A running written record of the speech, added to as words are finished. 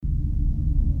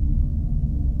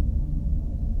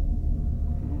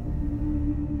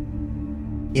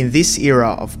In this era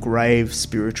of grave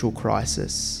spiritual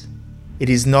crisis, it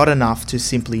is not enough to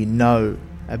simply know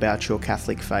about your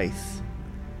Catholic faith.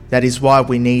 That is why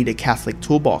we need a Catholic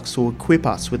toolbox to equip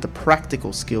us with the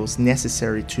practical skills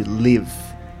necessary to live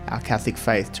our Catholic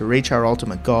faith to reach our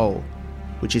ultimate goal,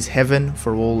 which is heaven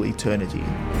for all eternity.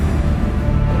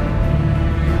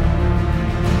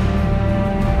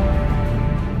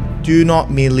 Do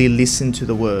not merely listen to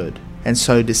the word and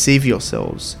so deceive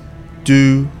yourselves.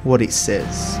 Do what it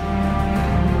says.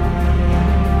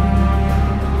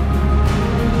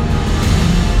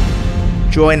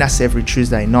 Join us every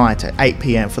Tuesday night at 8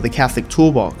 p.m. for the Catholic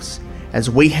Toolbox as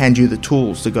we hand you the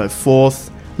tools to go forth,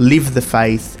 live the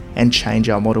faith, and change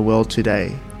our modern world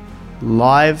today.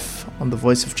 Live on the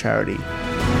Voice of Charity.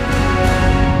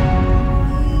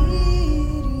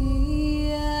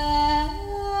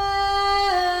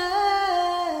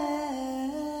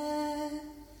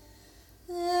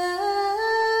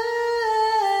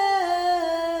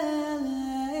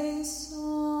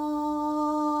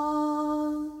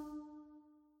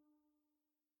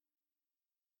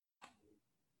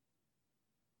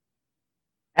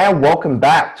 And welcome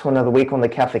back to another week on the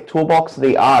Catholic Toolbox,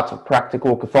 the art of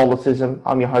practical Catholicism.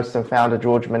 I'm your host and founder,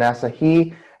 George Manasseh,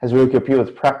 here as we equip you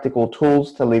with practical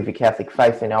tools to live your Catholic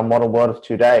faith in our modern world of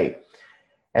today.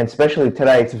 And especially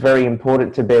today, it's very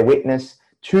important to bear witness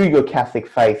to your Catholic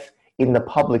faith in the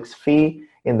public sphere,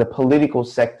 in the political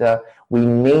sector. We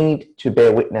need to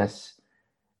bear witness,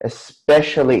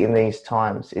 especially in these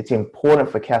times. It's important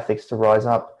for Catholics to rise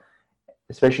up,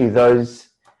 especially those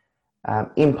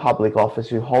in public office,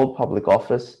 who hold public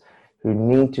office, who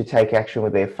need to take action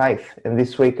with their faith. And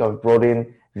this week I've brought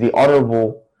in the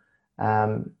Honourable,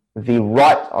 the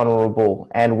Right Honourable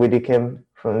Anne Widdecombe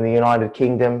from the United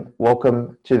Kingdom.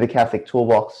 Welcome to the Catholic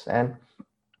Toolbox, Anne.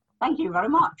 Thank you very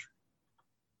much.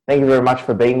 Thank you very much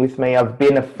for being with me. I've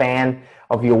been a fan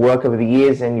of your work over the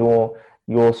years and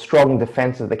your strong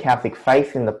defence of the Catholic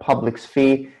faith in the public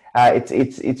sphere.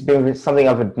 It's been something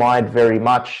I've admired very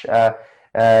much.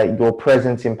 Your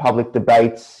presence in public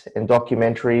debates and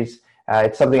documentaries.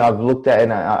 It's something I've looked at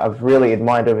and I've really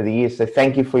admired over the years. So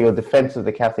thank you for your defense of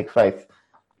the Catholic faith.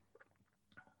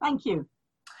 Thank you.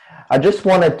 I just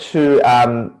wanted to,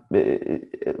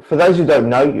 for those who don't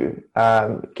know you,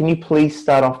 can you please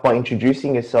start off by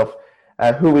introducing yourself?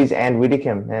 Who is Anne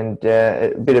Widdecombe, and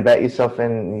a bit about yourself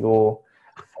and your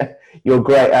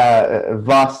great,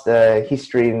 vast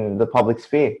history in the public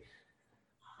sphere?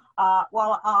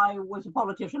 Well, I was a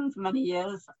politician for many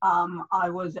years. I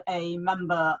was a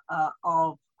member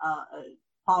of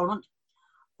Parliament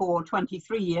for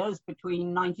 23 years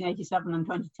between 1987 and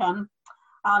 2010.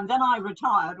 Then I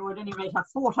retired, or at any rate I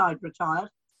thought I'd retired,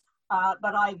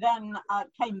 but I then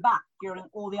came back during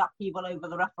all the upheaval over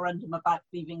the referendum about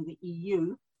leaving the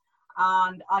EU,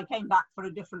 and I came back for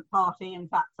a different party, in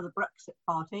fact for the Brexit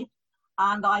Party,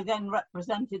 and I then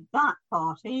represented that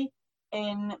party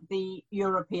in the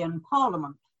European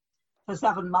Parliament for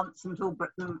 7 months until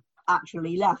Britain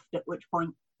actually left, at which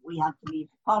point we had to leave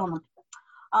Parliament.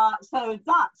 So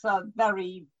that's a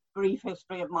very brief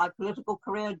history of my political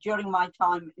career. During my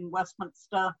time in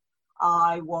Westminster,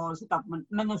 I was a government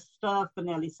minister for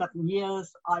nearly 7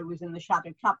 years. I was in the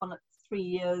Shadow Cabinet for 3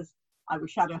 years. I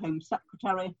was Shadow Home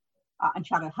Secretary and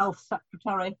Shadow Health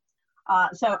Secretary.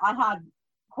 So I had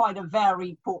quite a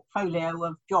varied portfolio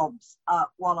of jobs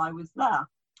while I was there.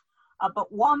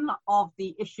 But one of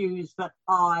the issues that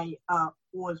I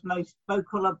was most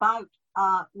vocal about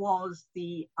was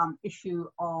the issue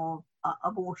of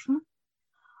abortion.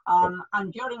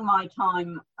 And during my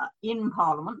time in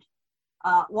Parliament,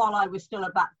 while I was still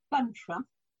a backbencher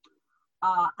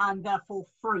and therefore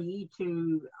free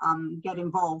to get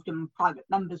involved in private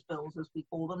members' bills, as we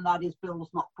call them, that is, bills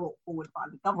not brought forward by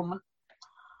the government,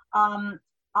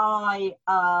 I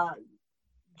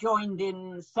joined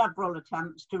in several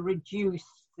attempts to reduce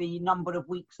the number of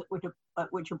weeks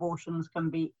at which abortions can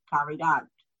be carried out.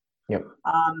 Yep.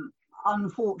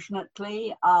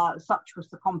 Unfortunately, such was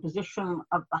the composition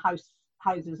of the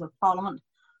Houses of Parliament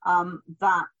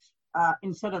that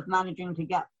instead of managing to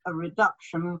get a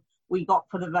reduction, we got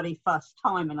for the very first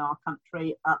time in our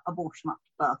country abortion up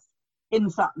to birth in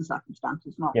certain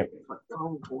circumstances, not for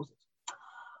all causes.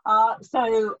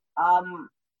 So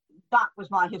that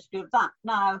was my history of that.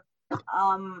 Now,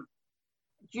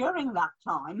 during that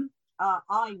time,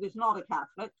 I was not a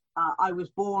Catholic. I was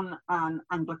born an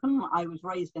Anglican. I was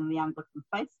raised in the Anglican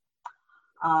faith.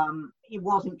 It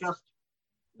wasn't just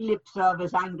lip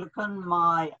service Anglican.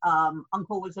 My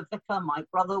uncle was a vicar. My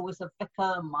brother was a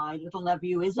vicar. My little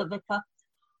nephew is a vicar.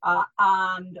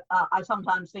 And I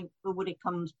sometimes think the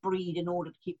Widdecombe's breed in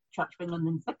order to keep the Church of England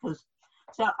in vicars.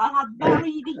 So I had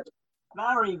very deep,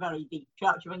 very, very deep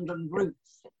Church of England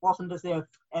roots. It wasn't as if,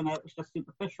 it was just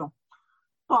superficial.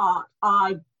 But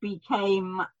I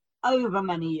became, over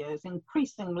many years,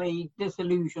 increasingly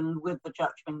disillusioned with the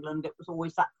Church of England. It was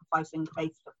always sacrificing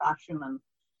faith to fashion and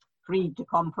creed to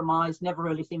compromise, never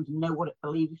really seemed to know what it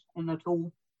believed in at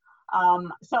all.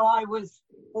 So I was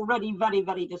already very,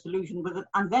 very disillusioned with it.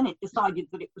 And then it decided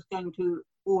that it was going to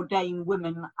ordain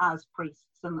women as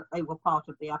priests and that they were part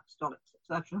of the apostolic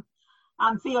succession.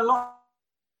 And theologically,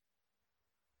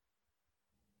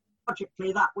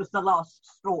 that was the last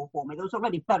straw for me. There was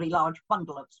already a very large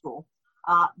bundle of straw,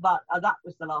 but that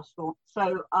was the last straw.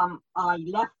 So I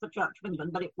left the Church of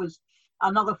England, but it was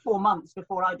another 4 months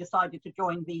before I decided to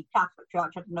join the Catholic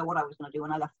Church. I didn't know what I was going to do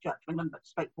when I left the Church of England, but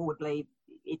straightforwardly,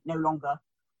 it no longer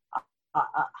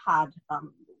had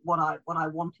what I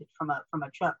wanted from a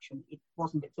church, and it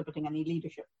wasn't exhibiting any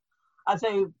leadership.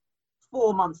 So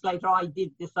 4 months later, I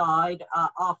did decide,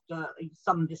 after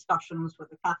some discussions with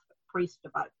the Catholic priest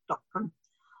about doctrine,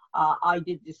 I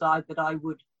did decide that I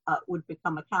would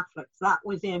become a Catholic. So that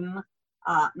was in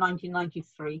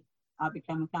 1993. I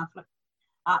became a Catholic,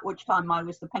 at which time I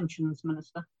was the pensions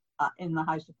minister in the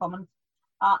House of Commons.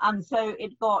 And so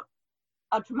it got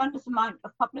a tremendous amount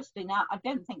of publicity. Now, I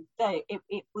don't think today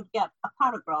it would get a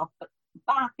paragraph, but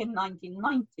back in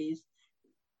 1990s,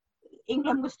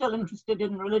 England was still interested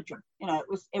in religion. You know,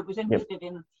 it was interested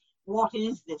in what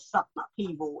is this sudden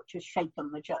upheaval which has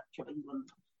shaken the Church of England.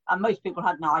 And most people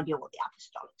had no idea what the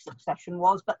apostolic succession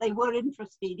was, but they were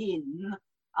interested in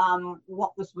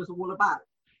what this was all about.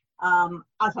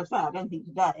 As I say, I don't think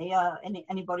today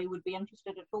anybody would be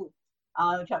interested at all.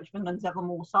 The Church of England's ever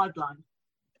more sidelined.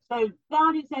 So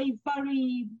that is a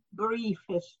very brief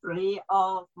history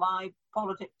of my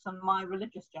politics and my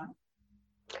religious journey.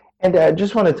 And I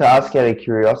just wanted to ask out of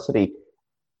curiosity,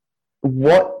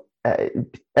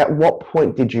 at what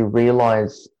point did you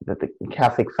realise that the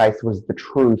Catholic faith was the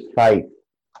true faith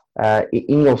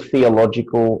in your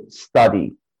theological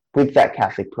study with that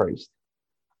Catholic priest?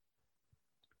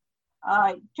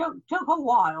 It took a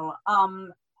while.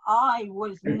 I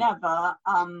was never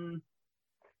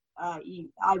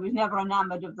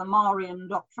enamoured of the Marian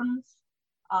doctrines.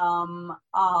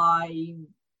 I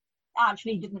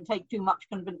actually didn't take too much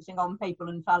convincing on papal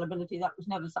infallibility. That was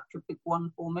never such a big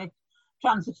one for me.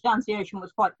 Transubstantiation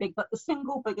was quite big, but the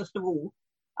single biggest of all,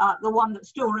 the one that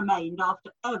still remained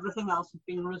after everything else had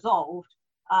been resolved,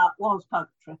 was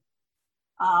purgatory,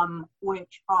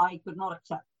 which I could not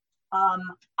accept.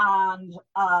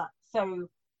 So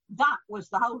that was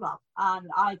the hold-up, and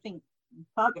I think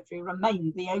purgatory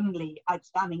remained the only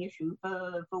outstanding issue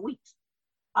for weeks.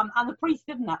 And the priest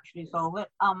didn't actually solve it.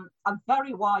 A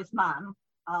very wise man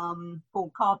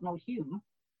called Cardinal Hume,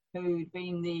 who'd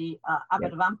been the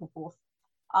Abbot of Ampleforth,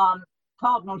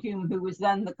 Cardinal Hume, who was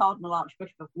then the Cardinal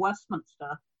Archbishop of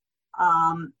Westminster,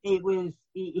 it was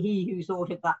he who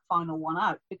sorted that final one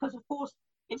out. Because, of course,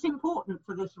 it's important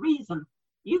for this reason.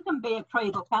 You can be a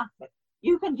cradle Catholic.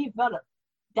 You can develop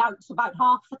doubts about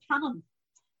half the canon,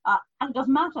 and it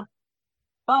doesn't matter.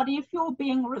 But if you're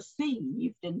being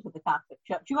received into the Catholic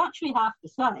Church, you actually have to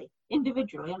say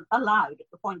individually and aloud at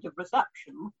the point of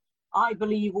reception, I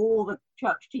believe all the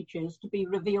church teaches to be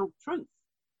revealed truth.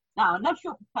 Now, unless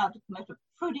you're prepared to commit a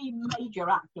pretty major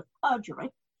act of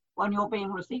perjury when you're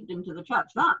being received into the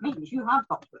church, that means you have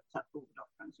got to accept all the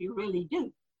doctrines. You really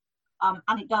do.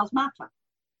 And it does matter.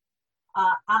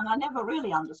 And I never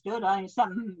really understood,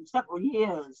 several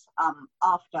years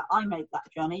after I made that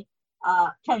journey,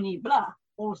 Tony Blair,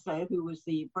 also, who was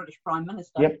the British Prime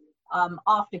Minister,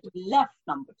 after he left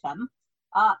Number 10,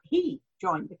 he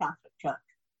joined the Catholic Church.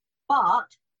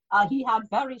 But he had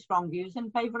very strong views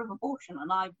in favour of abortion,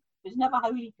 and I was never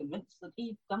wholly convinced that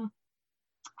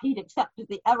he'd accepted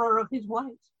the error of his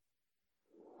ways.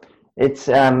 It's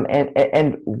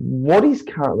and what is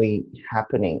currently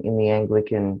happening in the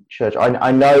Anglican Church?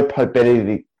 I know Pope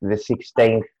Benedict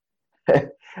XVI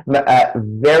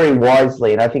very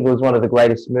wisely, and I think it was one of the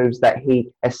greatest moves that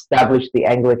he established the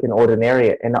Anglican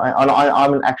Ordinariate, and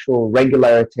I'm an actual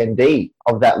regular attendee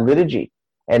of that liturgy,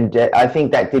 and I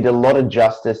think that did a lot of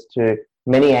justice to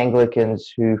many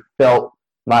Anglicans who felt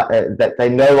that they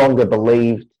no longer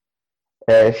believed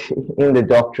in the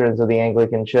doctrines of the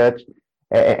Anglican Church,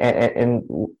 and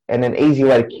an easy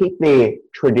way to keep their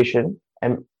tradition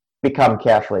and become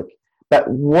Catholic. But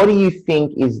what do you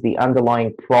think is the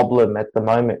underlying problem at the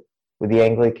moment with the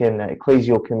Anglican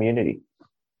ecclesial community?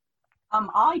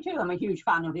 I too am a huge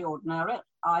fan of the Ordinariate.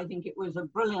 I think it was a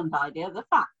brilliant idea. The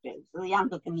fact is, the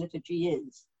Anglican liturgy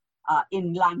is,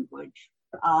 in language,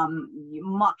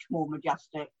 much more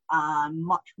majestic and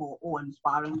much more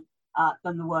awe-inspiring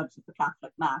than the words of the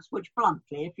Catholic Mass, which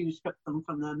bluntly, if you strip them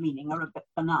from their meaning, are a bit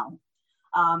banal.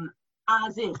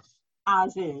 As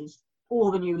is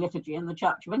all the new liturgy in the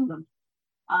Church of England.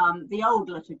 The old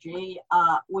liturgy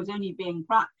was only being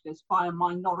practiced by a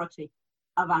minority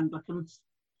of Anglicans,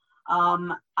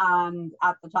 and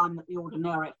at the time that the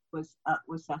Ordinariate was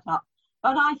set up.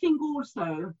 But I think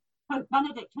also Pope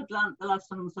Benedict had learnt the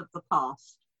lessons of the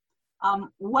past.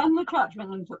 When the Church of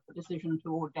England took the decision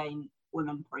to ordain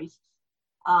women priests,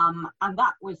 and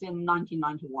that was in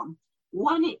 1991,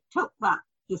 when it took that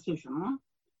decision,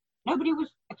 nobody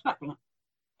was expecting it.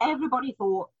 Everybody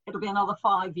thought it'll be another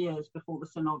 5 years before the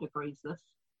Synod agrees this.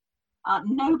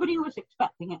 Nobody was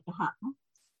expecting it to happen.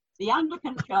 The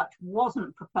Anglican Church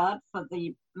wasn't prepared for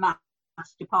the mass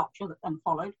departure that then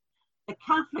followed. The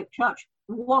Catholic Church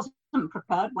wasn't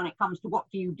prepared when it comes to what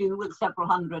do you do with several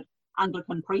hundred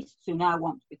Anglican priests who now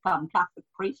want to become Catholic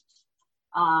priests.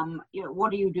 What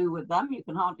do you do with them? You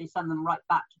can hardly send them right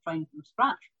back to train from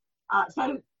scratch.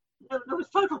 So there was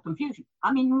total confusion.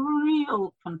 I mean,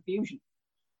 real confusion.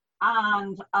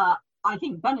 And I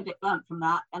think Benedict learned from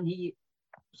that, and he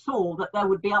saw that there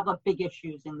would be other big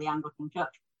issues in the Anglican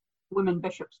Church. Women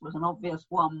bishops was an obvious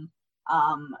one,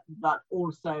 but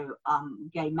also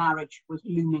gay marriage was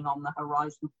looming on the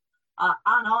horizon. And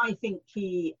I think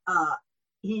he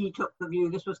took the view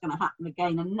this was going to happen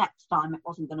again, and next time it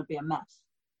wasn't going to be a mess,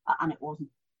 and it wasn't.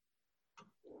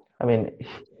 I mean,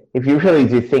 if you really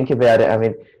do think about it, I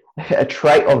mean, a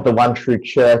trait of the one true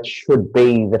church should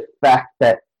be the fact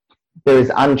that there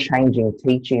is unchanging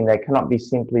teaching that cannot be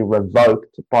simply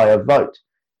revoked by a vote.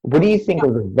 What do you think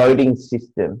of the voting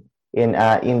system in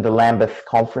the Lambeth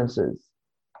conferences?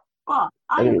 Well,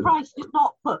 Christ did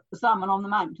not put the Sermon on the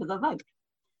Mount to the vote.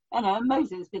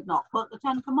 Moses did not put the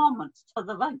Ten Commandments to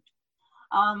the vote.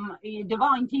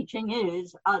 Divine teaching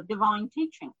is divine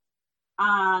teaching,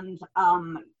 and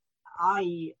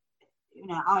I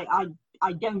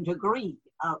don't agree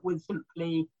with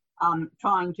simply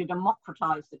trying to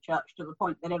democratize the church to the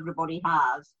point that everybody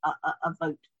has a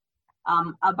vote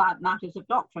about matters of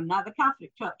doctrine. Now, the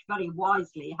Catholic Church very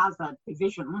wisely has a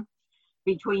division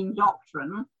between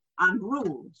doctrine and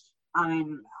rules. I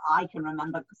mean, I can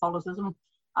remember Catholicism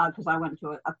because I went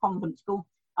to a convent school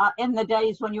in the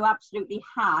days when you absolutely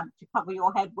had to cover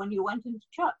your head when you went into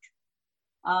church.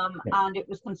 And it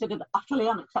was considered utterly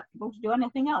unacceptable to do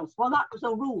anything else. Well, that was a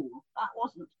rule. That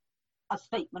wasn't a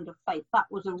statement of faith. That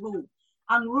was a rule.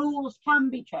 And rules can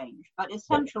be changed, but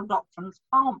essential doctrines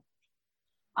can't.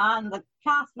 And the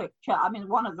Catholic Church, I mean,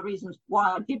 one of the reasons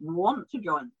why I did want to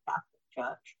join the Catholic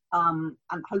Church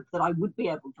and hope that I would be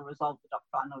able to resolve the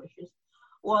doctrinal issues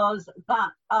was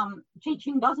that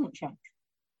teaching doesn't change.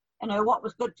 What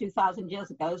was good 2,000 years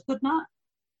ago is good now.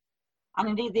 And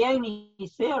indeed, the only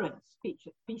serious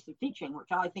piece of teaching,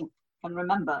 which I think can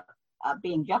remember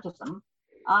being jettisoned,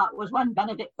 was when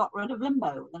Benedict got rid of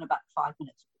limbo within about 5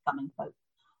 minutes of becoming Pope.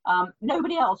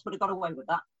 Nobody else would have got away with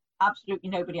that. Absolutely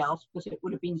nobody else, because it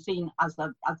would have been seen as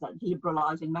a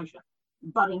liberalising measure.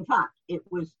 But in fact, it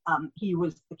was he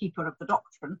was the keeper of the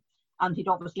doctrine, and he'd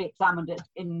obviously examined it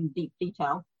in deep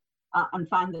detail and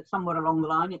found that somewhere along the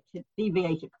line it had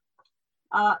deviated.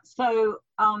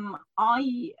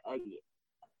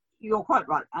 You're quite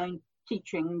right. I mean,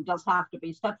 teaching does have to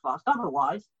be steadfast.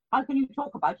 Otherwise, how can you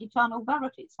talk about eternal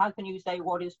verities? How can you say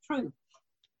what is true?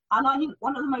 And I think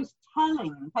one of the most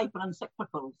telling papal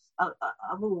encyclicals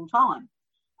of all time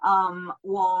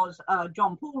was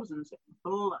John Paul's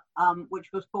encyclical, which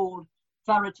was called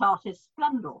Veritatis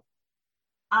Splendor,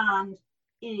 and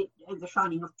the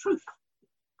shining of truth.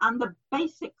 And the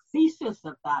basic thesis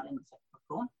of that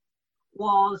encyclical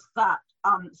was that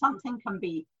something can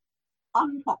be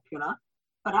unpopular,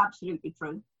 but absolutely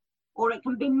true, or it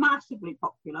can be massively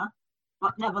popular,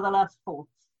 but nevertheless false.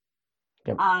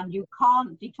 Yep. And you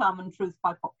can't determine truth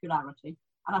by popularity.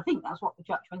 And I think that's what the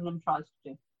Church of England tries to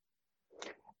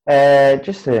do.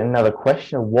 Just another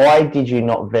question. Why did you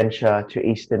not venture to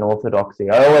Eastern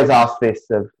Orthodoxy? I always ask this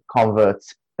of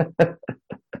converts. Well,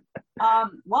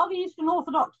 the Eastern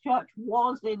Orthodox Church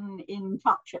was in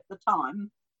touch at the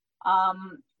time,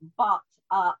 but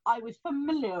I was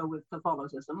familiar with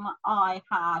Catholicism. I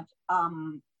had,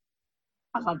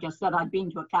 as I just said, I'd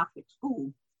been to a Catholic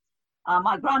school.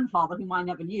 My grandfather, whom I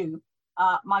never knew,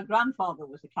 my grandfather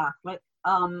was a Catholic,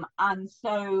 and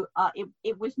so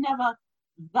it was never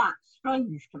that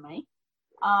strange to me,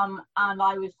 and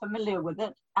I was familiar with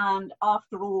it. And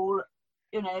after all,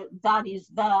 that is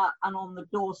there and on the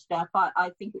doorstep.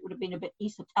 I think it would have been a bit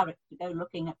esoteric to go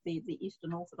looking at the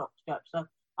Eastern Orthodox Church. So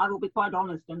I will be quite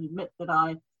honest and admit that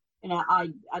I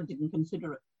didn't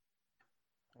consider it.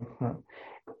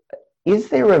 is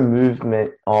there a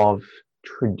movement of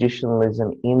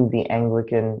traditionalism in the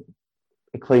Anglican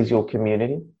ecclesial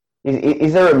community?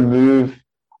 Is there a move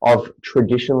of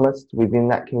traditionalists within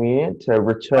that community to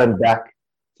return back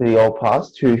to the old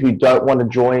past, who don't want to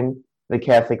join the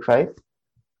Catholic faith?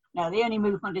 No, the only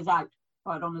movement is out,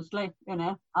 quite honestly, and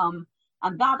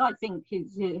that I think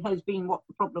has been what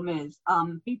the problem is.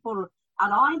 People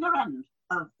at either end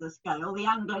of the scale, the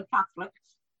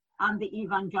Anglo-Catholics and the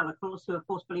evangelicals, who of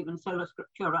course believe in sola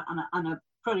scriptura and are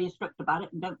pretty strict about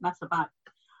it and don't mess about,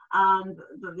 and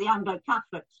the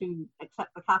Anglo-Catholics who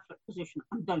accept the Catholic position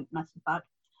and don't mess about,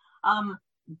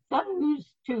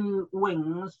 those two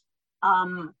wings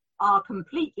are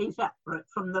completely separate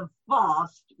from the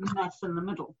vast mess in the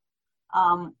middle,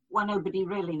 where nobody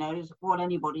really knows what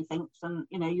anybody thinks, and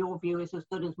your view is as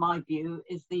good as my view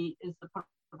is the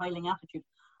prevailing attitude,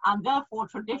 and therefore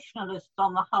traditionalists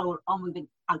on the whole are moving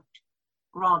out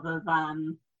rather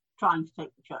than trying to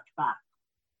take the church back.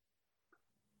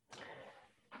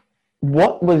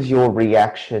 What was your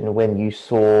reaction when you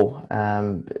saw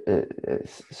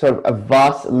sort of a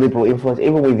vast liberal influence,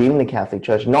 even within the Catholic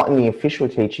Church, not in the official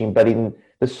teaching, but in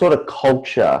the sort of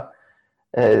culture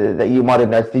that you might have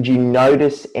noticed? Did you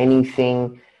notice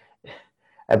anything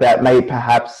about maybe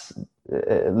perhaps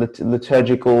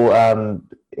liturgical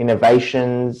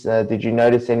innovations? Did you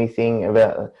notice anything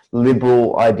about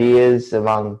liberal ideas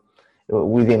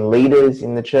within leaders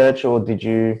in the church, or did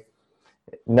you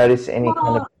notice any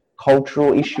kind of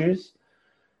cultural issues?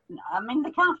 I mean, the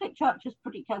Catholic Church is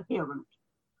pretty coherent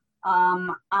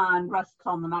and rests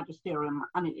on the magisterium,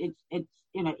 and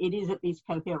it is at least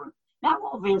coherent. Now,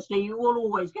 obviously, you will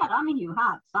always get, you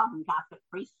had some Catholic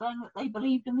priests saying that they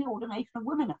believed in the ordination of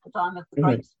women at the time of the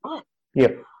Great Split.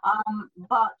 Yep.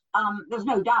 But there's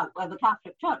no doubt where the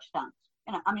Catholic Church stands.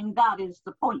 That is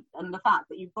the point, and the fact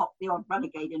that you've got the odd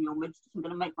renegade in your midst isn't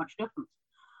going to make much difference.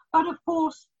 But of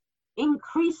course,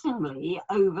 increasingly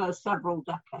over several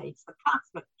decades, the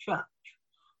Catholic Church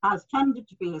has tended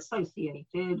to be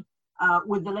associated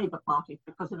with the Labour Party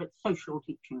because of its social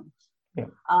teachings,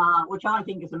 which I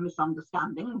think is a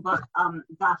misunderstanding, but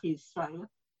that is so.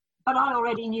 But I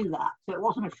already knew that, so it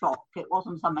wasn't a shock. It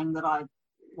wasn't something that I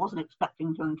wasn't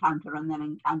expecting to encounter and then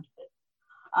encountered it.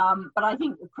 But I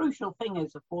think the crucial thing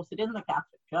is, of course, that in the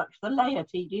Catholic Church, the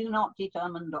laity do not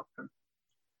determine doctrine.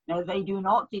 No, they do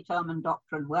not determine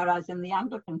doctrine, whereas in the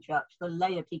Anglican Church, the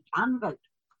laity can vote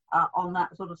on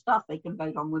that sort of stuff. They can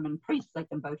vote on women priests, they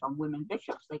can vote on women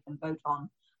bishops, they can vote on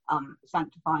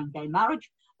sanctifying gay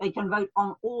marriage, they can vote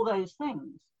on all those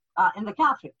things. In the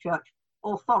Catholic Church,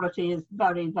 authority is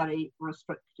very, very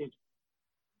restricted.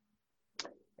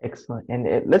 Excellent.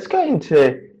 And let's go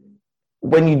into,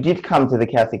 when you did come to the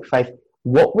Catholic faith,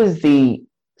 what was the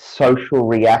social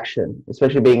reaction,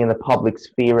 especially being in the public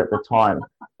sphere at the time?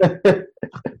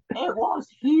 It was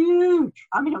huge.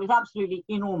 It was absolutely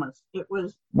enormous. It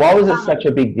was. Why was it such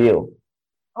a big deal?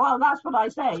 Well, that's what I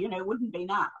say. It wouldn't be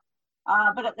now,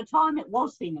 but at the time it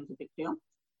was seen as a big deal,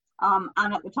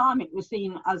 and at the time it was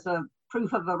seen as a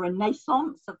proof of a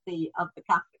renaissance of the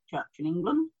Catholic Church in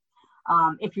England.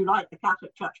 If you like, the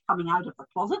Catholic Church coming out of the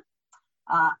closet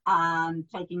and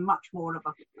taking much more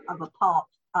of a part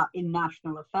in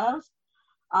national affairs.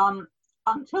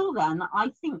 Until then,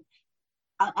 I think,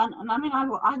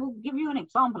 I will give you an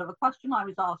example of a question I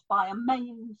was asked by a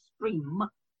mainstream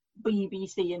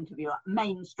BBC interviewer,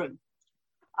 mainstream.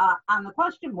 And the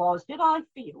question was, did I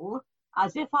feel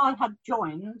as if I had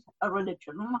joined a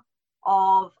religion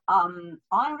of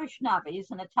Irish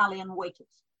navvies and Italian waiters?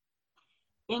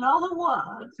 In other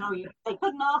words, they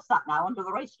couldn't ask that now under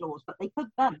the race laws, but they could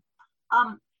then.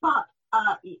 But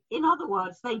in other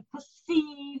words, they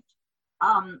perceived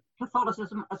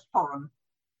Catholicism as foreign,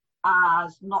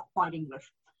 as not quite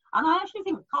English. And I actually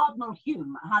think Cardinal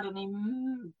Hume had an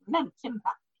immense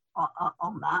impact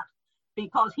on that,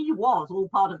 because he was all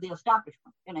part of the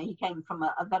establishment. He came from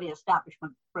a very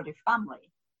establishment British family.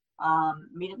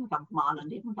 He didn't come from Ireland,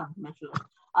 he didn't come from Italy.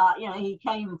 He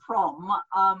came from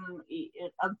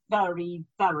a very,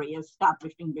 very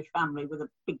established English family with a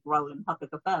big role in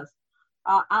public affairs.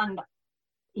 And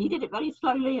he did it very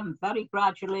slowly and very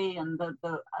gradually,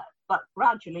 but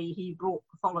gradually he brought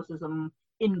Catholicism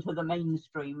into the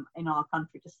mainstream in our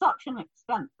country to such an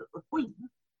extent that the Queen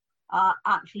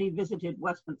actually visited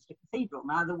Westminster Cathedral.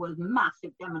 Now, there was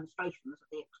massive demonstrations of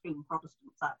the extreme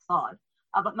Protestants outside,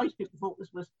 but most people thought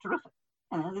this was terrific.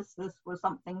 This was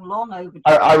something long overdue.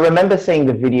 I remember seeing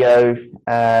the video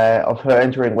of her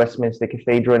entering Westminster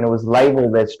Cathedral, and it was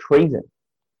labelled as treason.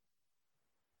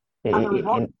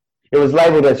 It was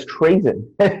labelled as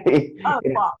treason.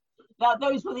 Well,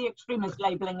 those were the extremists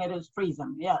labelling it as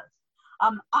treason, yes.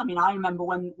 I mean, I remember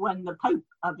when the Pope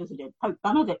visited, Pope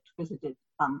Benedict visited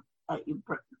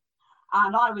Britain,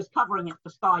 and I was covering it for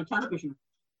Sky Television.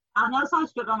 And as I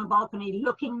stood on a balcony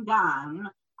looking down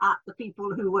at the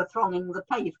people who were thronging the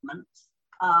pavements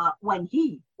when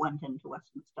he went into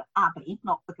Westminster Abbey,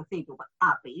 not the cathedral, but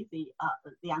Abbey,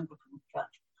 the Anglican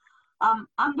church,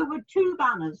 and there were two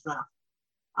banners there.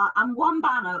 And one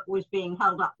banner was being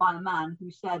held up by a man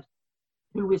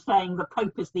who was saying the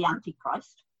Pope is the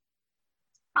Antichrist.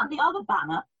 And the other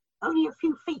banner, only a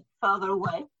few feet further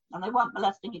away, and they weren't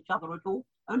molesting each other at all,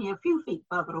 only a few feet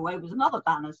further away was another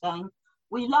banner saying,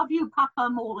 "We love you, Papa,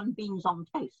 more than beans on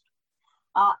toast."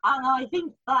 And I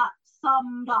think that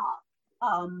summed up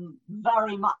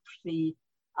very much the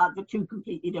two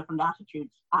completely different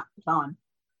attitudes at the time.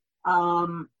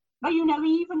 But you know,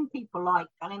 even people like,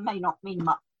 and it may not mean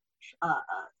much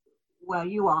where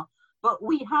you are, but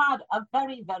we had a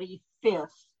very, very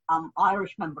fierce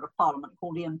Irish member of Parliament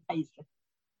called Ian Paisley,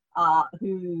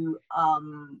 who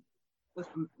was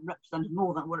represented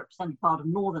part of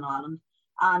Northern Ireland,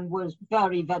 and was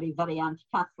very, very, very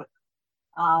anti-Catholic,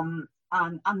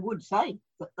 and would say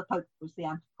that the Pope was the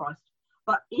Antichrist.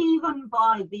 But even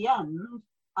by the end,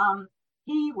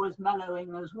 he was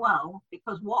mellowing as well,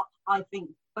 because what I think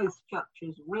both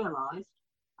churches realised,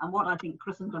 and what I think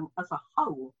Christendom as a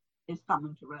whole is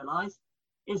coming to realise,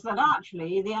 is that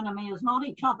actually the enemy is not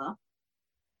each other.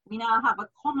 We now have a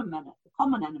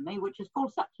common enemy, which is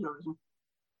called secularism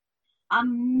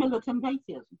and militant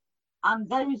atheism, and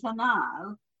those are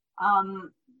now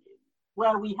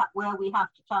where we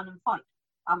have to turn and fight.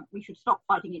 We should stop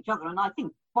fighting each other, and I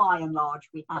think by and large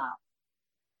we have.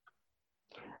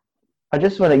 I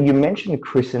just want to, you mentioned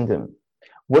Christendom.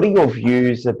 What are your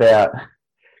views about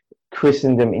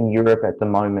Christendom in Europe at the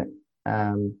moment?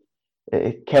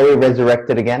 Can we resurrect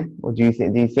it again, or do you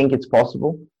think it's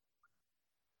possible?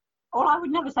 Well, I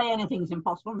would never say anything's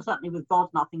impossible, and certainly with God,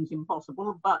 nothing's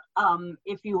impossible. But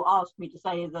if you ask me to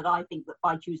say that I think that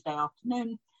by Tuesday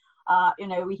afternoon,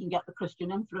 we can get the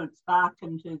Christian influence back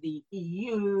into the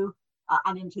EU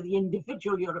and into the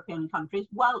individual European countries,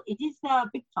 well, it is there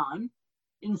big time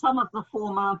in some of the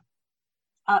former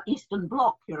Eastern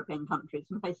Bloc European countries,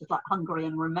 in places like Hungary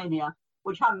and Romania,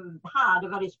 which have had a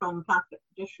very strong Catholic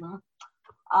tradition,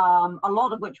 a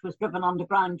lot of which was driven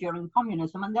underground during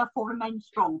communism, and therefore remains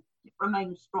strong. It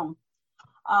remains strong.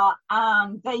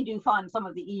 And they do find some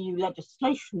of the EU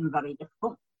legislation very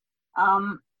difficult.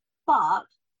 But,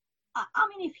 I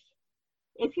mean,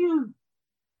 if you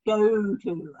go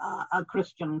to a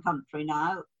Christian country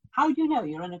now, how do you know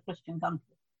you're in a Christian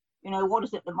country? You know, what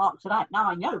is it that marks it out? Now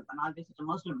I know when I visit a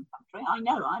Muslim country, I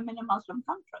know I'm in a Muslim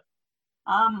country.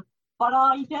 But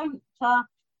I don't,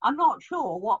 I'm not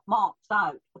sure what marks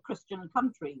out a Christian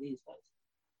country these days.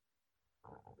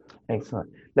 Excellent.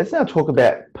 Let's now talk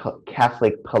about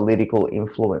Catholic political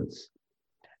influence.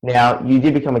 Now, you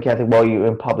did become a Catholic while you were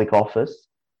in public office.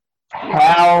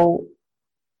 How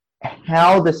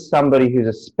does somebody who's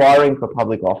aspiring for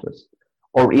public office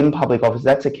or in public office,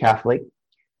 that's a Catholic,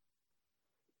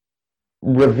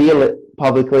 reveal it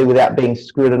publicly without being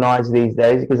scrutinised these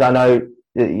days? Because I know,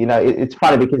 it's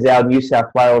funny because our New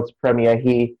South Wales Premier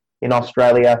here in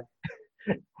Australia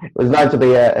was known to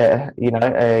be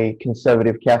a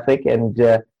conservative Catholic, and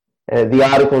the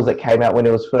articles that came out when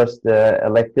he was first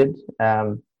elected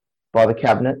by the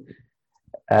cabinet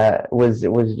was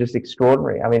just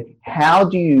extraordinary. I mean, how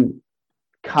do you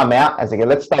come out as a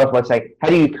Catholic? Let's start off by saying, how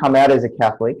do you come out as a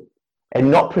Catholic and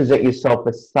not present yourself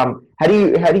as some? How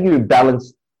do you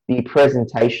balance the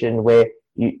presentation where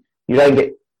you don't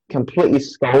get completely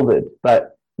scolded,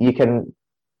 but you can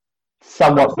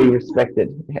somewhat be respected?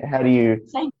 How do you?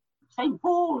 St.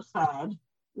 Paul said,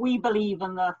 "We believe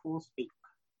and therefore speak,"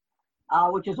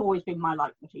 which has always been my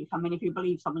leitmotif. I mean, if you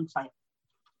believe something, say it.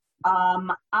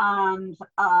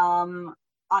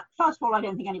 First of all, I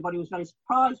don't think anybody was very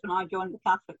surprised when I joined the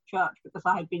Catholic Church, because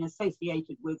I had been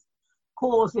associated with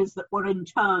causes that were in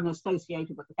turn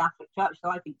associated with the Catholic Church. So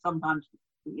I think sometimes,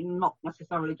 not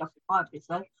necessarily justifiably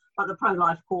so, but the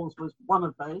pro-life cause was one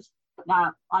of those.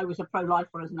 Now, I was a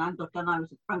pro-lifer as an Anglican. I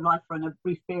was a pro-lifer in a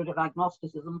brief period of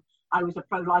agnosticism. I was a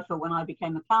pro-lifer when I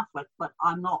became a Catholic, but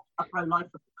I'm not a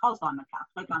pro-lifer because I'm a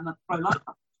Catholic. I'm a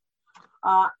pro-lifer.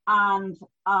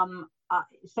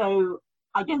 So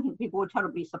I don't think people were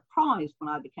terribly surprised when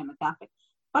I became a Catholic,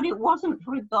 but it wasn't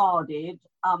regarded,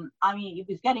 it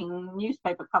was getting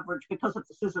newspaper coverage because of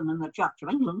the schism in the Church of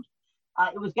England.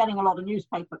 It was getting a lot of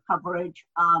newspaper coverage.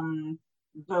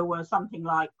 There were something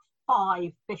like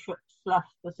 5 bishops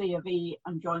left the C of E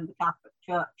and joined the Catholic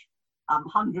Church,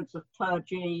 hundreds of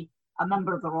clergy, a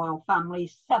member of the royal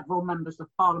family, several members of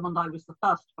parliament. I was the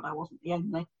first, but I wasn't the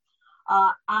only.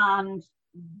 And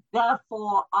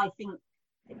therefore, I think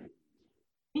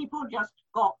people just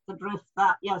got the drift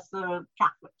that, yes, there are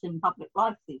Catholics in public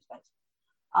life these days.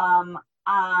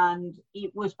 And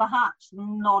it was perhaps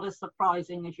not as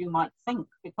surprising as you might think,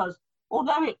 because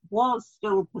although it was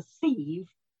still perceived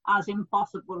as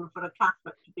impossible for a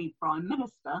Catholic to be Prime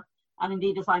Minister, and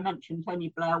indeed, as I mentioned,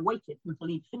 Tony Blair waited until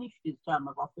he'd finished his term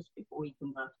of office before he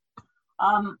converted.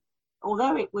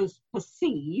 Although it was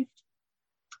perceived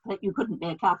that you couldn't be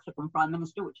a Catholic and Prime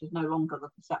Minister, which is no longer the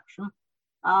perception,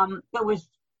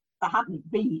 there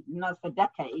hadn't been, for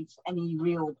decades, any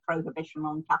real prohibition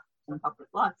on Catholics in public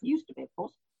life. There used to be, of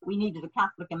course. We needed a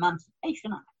Catholic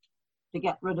Emancipation Act to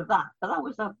get rid of that, but that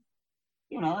was a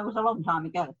long time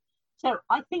ago. So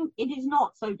I think it is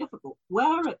not so difficult.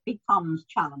 Where it becomes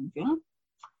challenging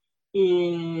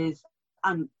is,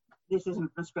 and this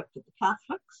isn't restricted to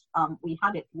Catholics, we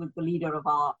had it with the leader of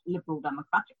our Liberal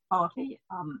Democratic Party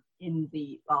in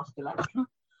the last election,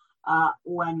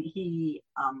 when he,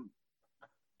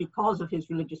 because of his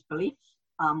religious beliefs,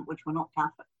 which were not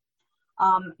Catholic,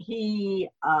 he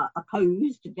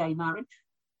opposed gay marriage,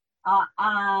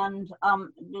 and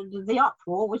the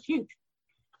uproar was huge.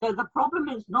 So the problem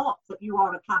is not that you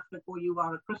are a Catholic or you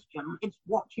are a Christian, it's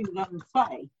what you then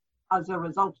say as a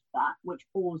result of that, which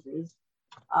causes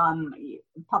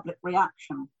public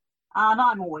reaction. And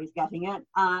I'm always getting it,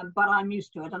 but I'm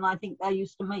used to it, and I think they're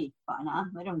used to me by now.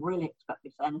 They don't really expect me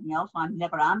to say anything else. I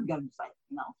never am going to say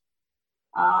anything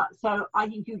else. So I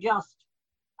think you just,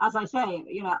 as I say,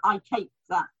 I take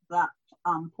that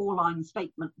Pauline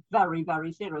statement very,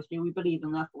 very seriously. We believe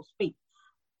and therefore speak.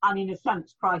 And in a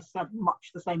sense, Christ said much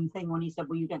the same thing when he said,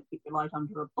 well, you don't keep your light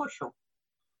under a bushel.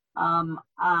 And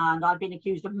I've been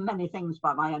accused of many things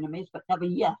by my enemies, but never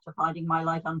yet of hiding my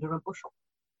light under a bushel.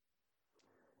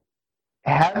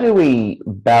 How do we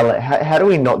balance? How do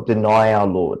we not deny our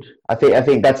Lord? I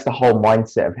think that's the whole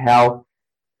mindset of how.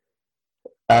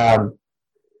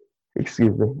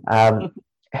 Excuse me.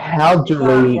 How do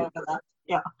we?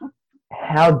 Yeah.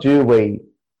 How do we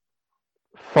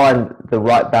find the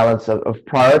right balance of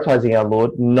prioritizing our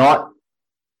Lord, not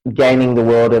gaining the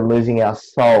world and losing our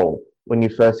soul when you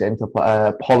first enter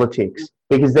politics?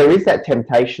 Because there is that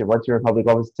temptation once you're in public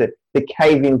office to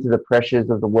cave into the pressures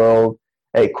of the world.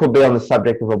 It could be on the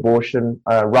subject of abortion.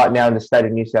 Right now in the state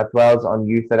of New South Wales on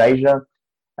euthanasia.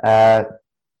 Well,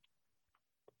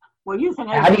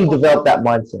 euthanasia. How do you develop that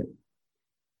mindset?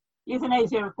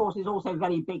 Euthanasia, of course, is also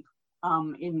very big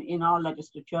in our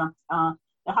legislature.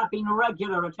 There have been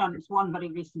regular attempts, one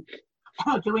very recent,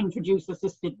 to introduce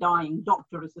assisted dying,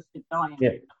 doctor-assisted dying.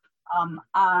 Yeah.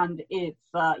 And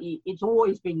it's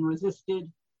always been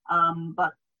resisted,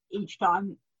 but each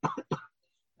time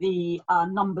the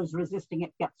numbers resisting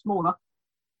it get smaller.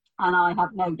 And I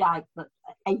have no doubt that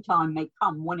a time may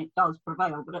come when it does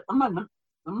prevail. But at the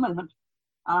moment,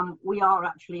 we are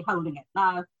actually holding it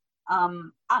now.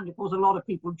 And of course, a lot of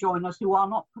people join us who are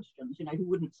not Christians, who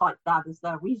wouldn't cite that as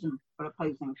their reason for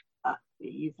opposing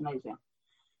euthanasia.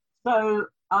 So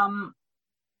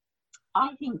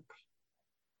I think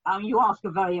you ask a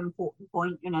very important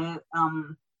point,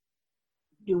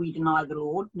 do we deny the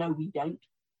Lord? No, we don't.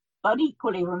 But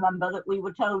equally remember that we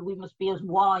were told we must be as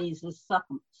wise as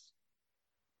serpents.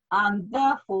 And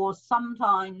therefore,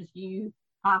 sometimes you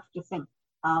have to think.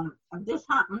 And this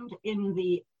happened in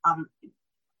the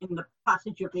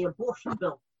passage of the abortion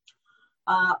bill,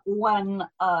 when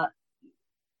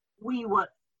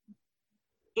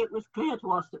it was clear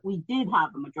to us that we did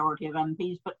have a majority of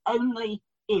MPs, but only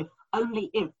if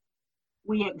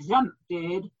we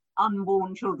exempted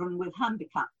unborn children with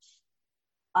handicaps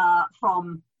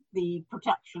from the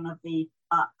protection of the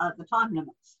time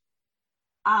limits.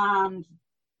 And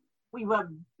we were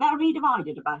very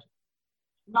divided about it.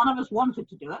 None of us wanted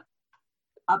to do it.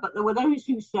 But there were those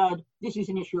who said, this is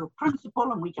an issue of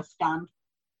principle and we just stand.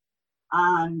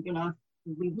 And,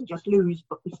 we just lose,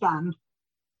 but we stand.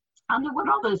 And there were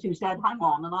others who said, hang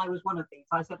on, and I was one of these.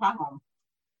 I said, hang on.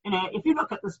 If you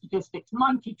look at the statistics,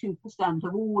 92%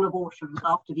 of all abortions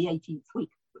after the 18th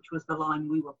week, which was the line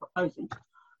we were proposing,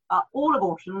 all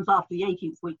abortions after the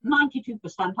 18th week, 92%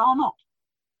 are not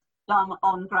done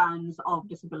on grounds of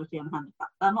disability and handicap.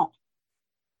 They're not.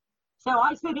 So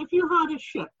I said, if you had a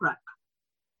shipwreck,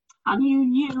 and you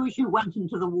knew as you went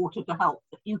into the water to help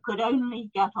that you could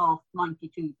only get off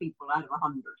 92 people out of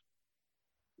 100,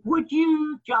 would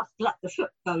you just let the ship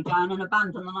go down and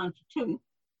abandon the 92?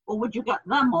 Or would you get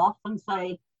them off and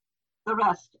say, the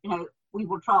rest, we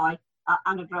will try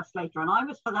and address later? And I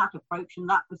was for that approach, and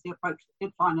that was the approach that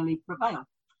did finally prevail.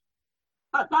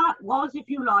 But that was, if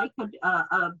you like,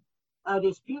 a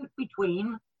dispute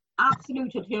between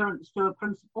absolute adherence to a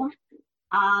principle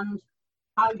and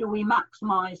how do we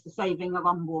maximize the saving of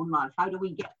unborn life? How do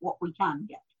we get what we can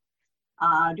get?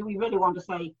 Do we really want to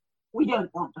say we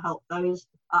don't want to help those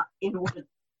in order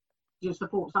to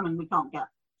support something we can't get?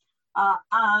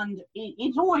 And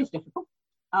it's always difficult.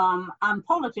 And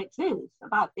politics is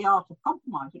about the art of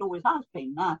compromise. It always has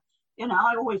been. I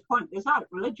always point this out.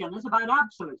 Religion is about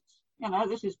absolutes.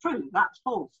 This is true, that's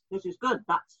false. This is good,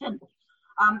 that's sin.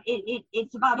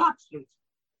 It's about absolutes.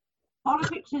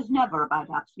 Politics is never about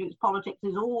absolutes. Politics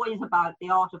is always about the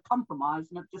art of compromise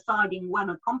and of deciding when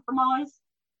a compromise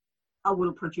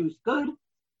will produce good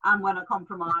and when a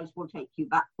compromise will take you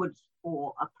backwards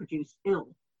or produce ill.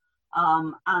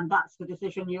 And that's the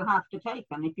decision you have to take.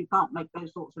 And if you can't make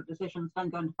those sorts of decisions, don't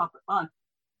go into public life.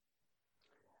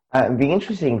 The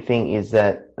interesting thing is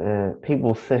that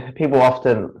people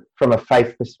often, from a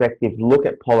faith perspective, look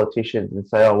at politicians and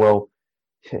say, "Oh well,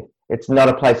 it's not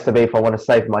a place to be if I want to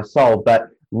save my soul." But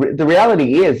the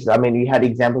reality is, I mean, you had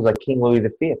examples like King Louis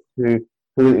V, who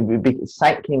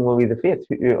Saint King Louis V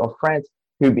of France,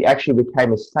 who actually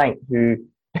became a saint.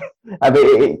 I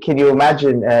mean, can you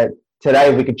imagine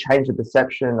today we could change the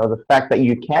perception of the fact that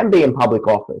you can be in public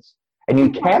office and you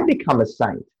can become a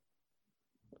saint?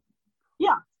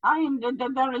 Yeah.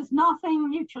 There is nothing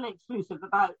mutually exclusive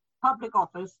about public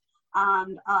office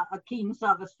and a keen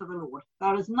service to the Lord.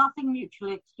 There is nothing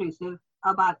mutually exclusive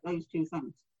about those two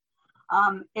things.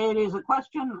 It is a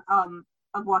question of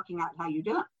working out how you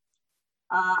do it.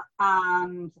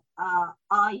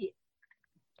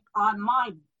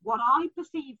 What I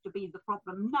perceive to be the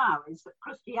problem now is that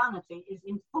Christianity is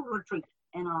in full retreat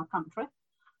in our country.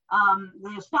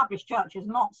 The established church is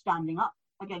not standing up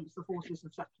against the forces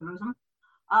of secularism.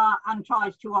 And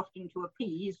tries too often to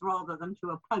appease rather than to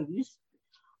oppose.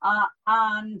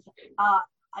 And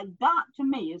that to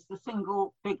me is the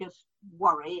single biggest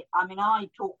worry. I mean, I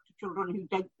talk to children who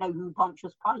don't know who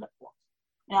Pontius Pilate was.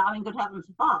 Good heavens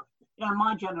above.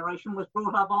 My generation was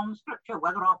brought up on scripture,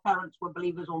 whether our parents were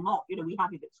believers or not. We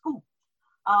had it at school.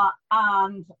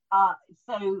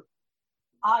 So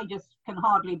I just can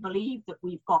hardly believe that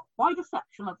we've got quite a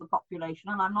section of the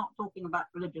population, and I'm not talking about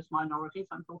religious minorities,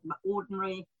 I'm talking about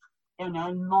ordinary,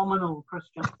 nominal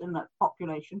Christians in that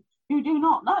population who do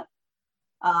not know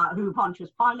who Pontius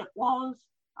Pilate was,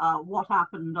 what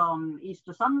happened on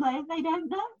Easter Sunday. They don't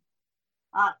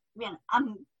know.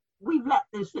 And we've let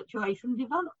this situation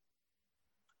develop.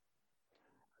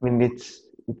 I mean, it's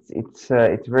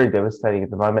very devastating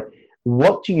at the moment.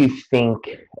 What do you think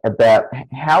about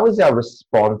how is our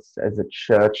response as a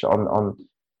church on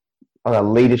a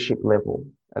leadership level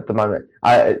at the moment?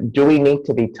 Do we need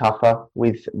to be tougher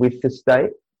with the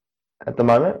state at the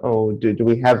moment, or do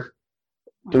we have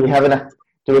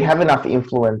enough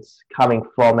influence coming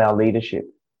from our leadership?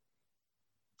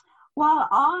 Well,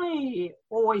 I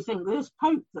always think this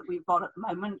Pope that we've got at the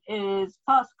moment is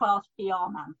first-class PR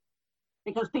man,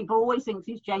 because people always think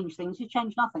he's changed things. He's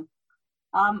changed nothing.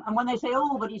 And when they say,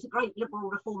 "Oh, but he's a great liberal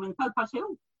reforming Pope," I say,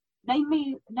 "Oh, name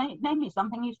me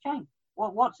something he's changed.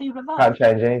 What's he reversed?" Can't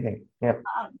change anything. Yeah.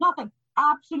 Nothing.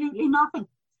 Absolutely nothing.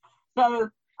 So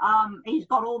he's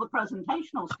got all the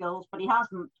presentational skills, but he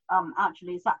hasn't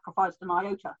actually sacrificed an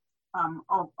iota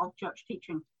of church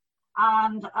teaching.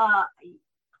 And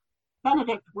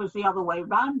Benedict was the other way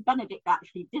round. Benedict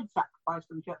actually did sacrifice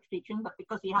some church teaching, but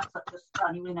because he had such a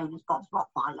stern, he was known as God's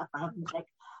Rottweiler, for heaven's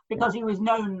sake, because he was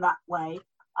known that way.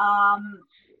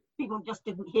 People just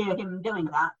didn't hear him doing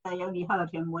that. They only heard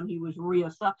him when he was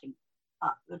reasserting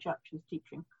the church's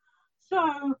teaching.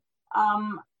 So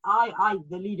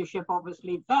the leadership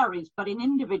obviously varies, but in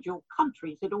individual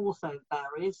countries it also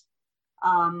varies.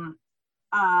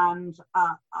 And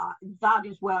that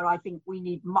is where I think we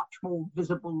need much more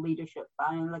visible leadership.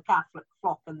 I mean, the Catholic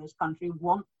flock in this country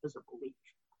want visible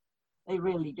leadership. They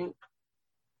really do.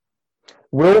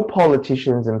 Will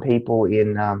politicians and people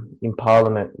in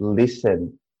Parliament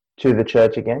listen to the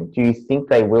church again? Do you think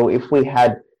they will? If we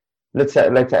had, let's say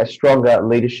a stronger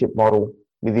leadership model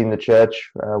within the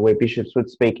church, where bishops would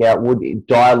speak out, would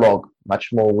dialogue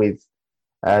much more with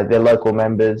their local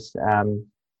members,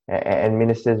 and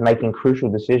ministers making crucial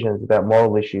decisions about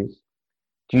moral issues,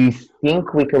 do you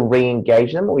think we can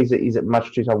re-engage them, or is it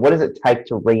much too time? What does it take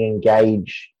to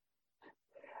re-engage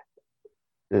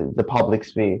the public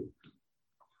sphere?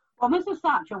 Well, Mrs.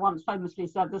 Thatcher once famously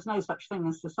said, "There's no such thing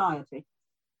as society."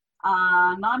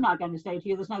 And I'm now going to say to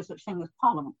you, there's no such thing as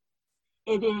Parliament.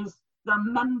 It is the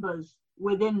members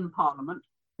within Parliament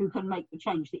who can make the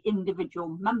change, the individual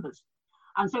members.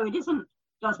 And so it isn't,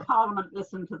 does Parliament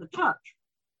listen to the church?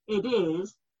 It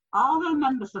is, are there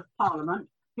members of Parliament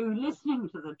who, listening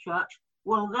to the church,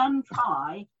 will then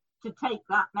try to take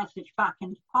that message back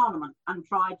into Parliament and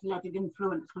try to let it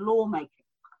influence lawmaking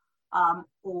or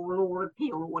law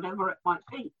repeal or whatever it might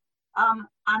be?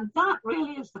 And that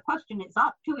really is the question. It's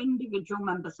up to individual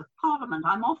members of Parliament.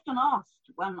 I'm often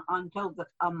asked when I'm told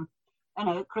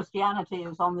that Christianity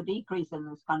is on the decrease in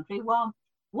this country. Well,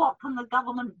 what can the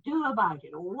government do about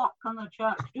it, or what can the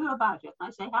church do about it? And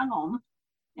I say, hang on,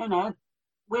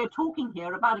 we're talking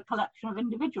here about a collection of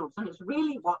individuals, and it's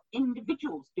really what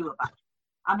individuals do about it.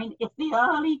 I mean, if the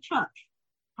early church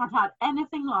had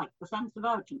anything like the sense of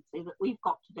urgency that we've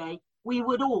got today, we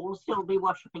would all still be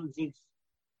worshipping Zeus.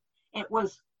 It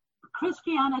was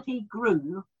Christianity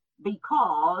grew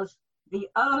because the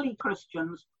early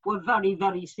Christians were very,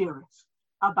 very serious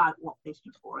about what they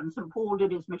stood for. And St. Paul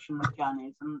did his missionary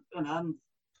journeys, and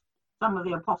some of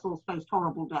the apostles faced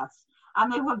horrible deaths.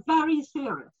 And they were very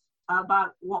serious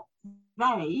about what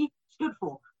they stood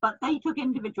for. But they took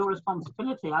individual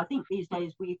responsibility. I think these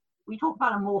days we talk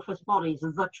about amorphous bodies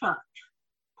as the church,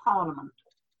 Parliament,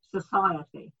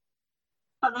 society.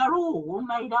 But they're all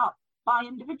made up by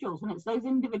individuals, and it's those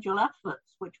individual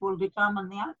efforts which will determine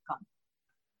the outcome.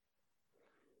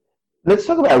 Let's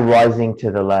talk about rising to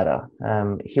the ladder.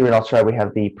 Here in Australia, we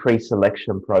have the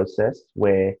pre-selection process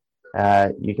where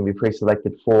you can be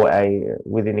pre-selected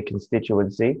within a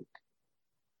constituency.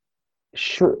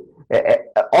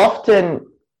 Often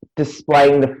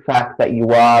displaying the fact that you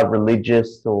are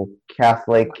religious or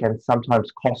Catholic can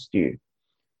sometimes cost you.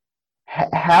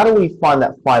 How do we find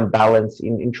that fine balance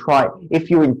in trying, if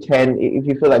you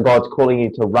feel that God's calling you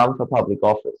to run for public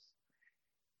office?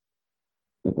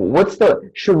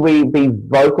 Should we be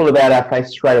vocal about our faith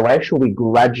straight away? Should we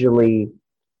gradually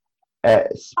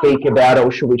speak about it,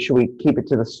 or should we keep it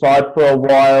to the side for a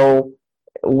while?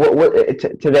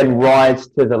 To then rise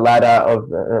to the ladder of,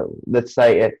 let's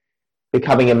say,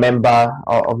 becoming a member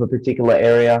of a particular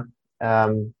area?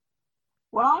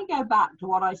 Well, I go back to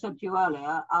what I said to you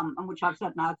earlier, and which I've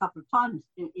said now a couple of times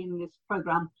in this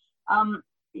programme.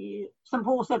 St.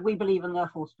 Paul said, "We believe and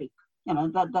therefore speak."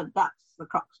 That's the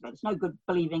crux of it. It's no good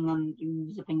believing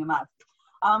and zipping your mouth.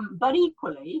 But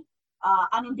equally,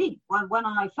 and indeed, when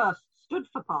I first stood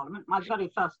for Parliament, my very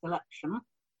first election,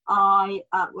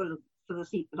 for the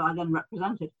seat that I then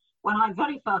represented, when I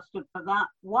very first stood for that,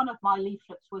 one of my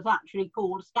leaflets was actually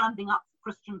called "Standing Up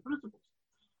for Christian Principles."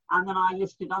 And then I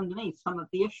listed underneath some of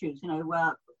the issues,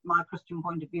 where my Christian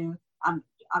point of view, and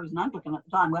I was an Anglican at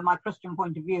the time, where my Christian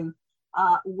point of view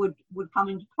would come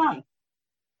into play.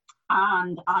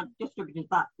 And I distributed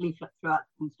that leaflet throughout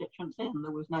the constituency, and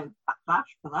there was no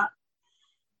backlash for that.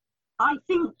 I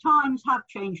think times have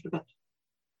changed a bit,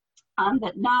 and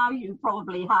that now you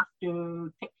probably have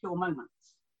to pick your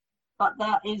moments. But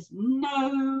there is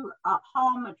no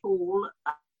harm at all,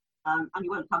 and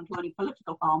you won't come to any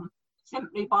political harm,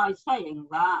 simply by saying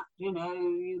that,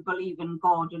 you believe in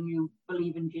God and you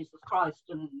believe in Jesus Christ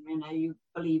and, you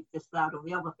believe this, that, or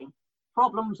the other thing.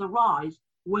 Problems arise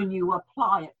when you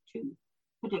apply it to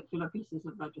particular pieces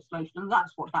of legislation. And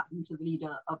that's what happened to the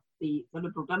leader of the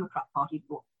Liberal Democrat Party,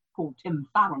 called Tim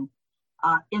Farron,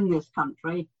 in this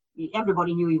country.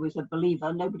 Everybody knew he was a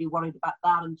believer. Nobody worried about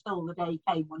that until the day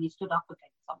came when he stood up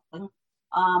against something.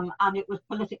 And it was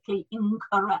politically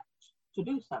incorrect to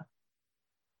do so.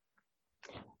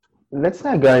 Let's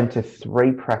now go into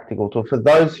 3 practical tools. For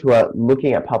those who are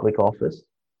looking at public office,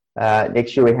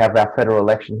 next year we have our federal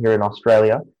election here in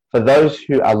Australia. For those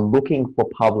who are looking for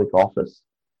public office,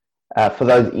 for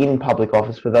those in public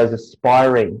office, for those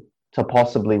aspiring to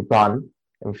possibly run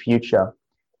in future,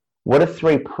 what are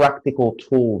 3 practical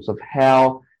tools of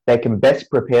how they can best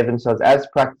prepare themselves as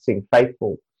practicing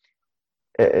faithful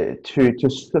to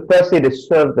firstly to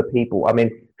serve the people? I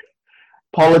mean,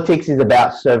 politics is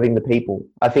about serving the people.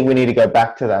 I think we need to go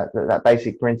back to that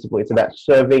basic principle. It's about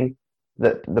serving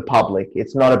the public.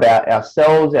 It's not about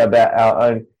ourselves, about our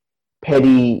own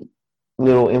petty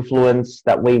little influence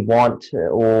that we want,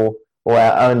 or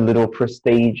our own little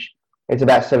prestige. It's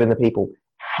about serving the people.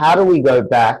 How do we go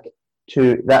back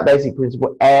to that basic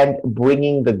principle and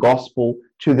bringing the gospel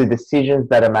to the decisions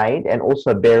that are made, and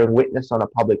also bearing witness on a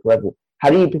public level? How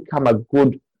do you become a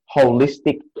good,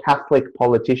 holistic Catholic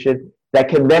politician that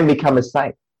can then become a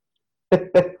saint?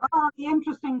 The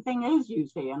interesting thing is, you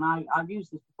see, and I've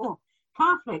used this before,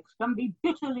 Catholics can be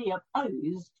bitterly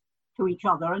opposed to each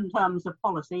other in terms of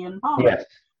policy and Parliament. Yes,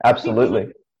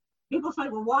 absolutely. People say,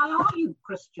 well, why are you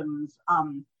Christians,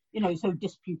 so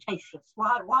disputatious?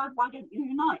 Why don't you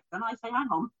unite? And I say, hang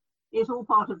on, it's all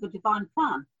part of the divine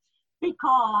plan.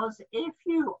 Because if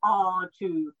you are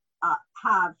to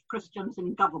have Christians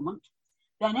in government,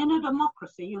 then in a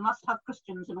democracy, you must have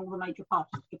Christians in all the major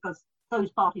parties, because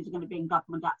those parties are going to be in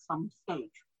government at some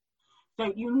stage.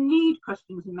 So you need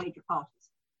Christians in major parties.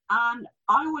 And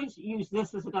I always use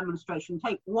this as a demonstration.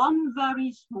 Take one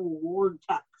very small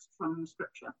text from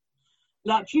Scripture.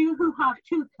 Let you who have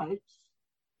two coats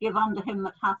give unto him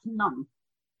that hath none.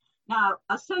 Now,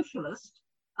 a socialist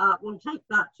will take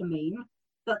that to mean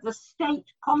that the state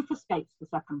confiscates the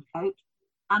second coat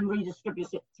and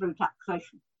redistributes it through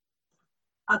taxation.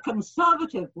 A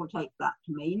conservative will take that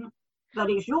to mean that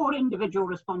it's your individual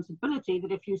responsibility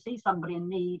that if you see somebody in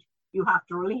need, you have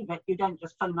to relieve it. You don't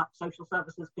just phone up social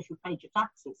services because you paid your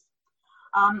taxes.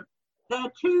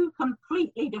 They're two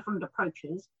completely different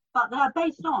approaches, but they're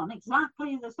based on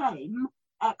exactly the same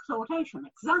exhortation,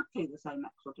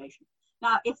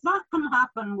 Now, if that can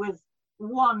happen with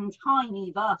one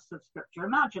tiny verse of Scripture,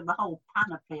 imagine the whole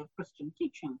panoply of Christian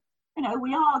teaching. You know,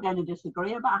 we are going to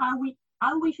disagree about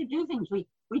how we should do things.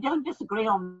 We don't disagree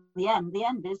on the end. The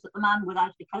end is that the man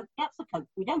without a coat gets a coat.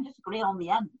 We don't disagree on the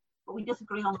end, but we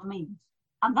disagree on the means.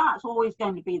 And that's always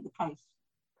going to be the case.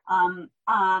 And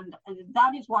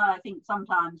that is why I think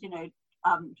sometimes, you know,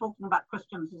 talking about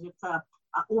Christians as if they're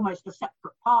almost a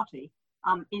separate party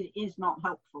is not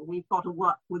helpful. We've got to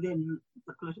work within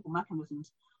the political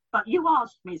mechanisms. But you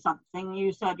asked me something.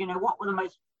 You said, you know, what were the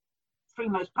three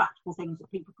most practical things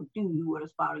that people could do who were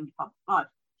aspiring to public life?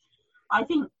 I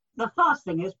think the first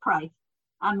thing is pray,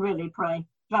 and really pray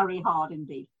very hard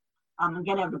indeed, and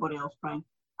get everybody else praying.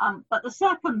 But the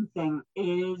second thing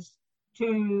is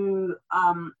to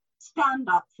stand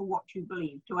up for what you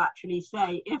believe, to actually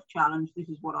say, if challenged, this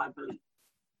is what I believe.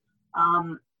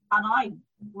 And I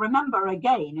remember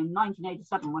again in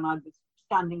 1987 when I was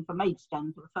standing for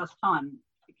Maidstone for the first time,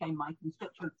 it became my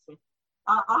constituency,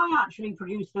 I actually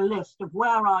produced a list of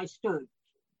where I stood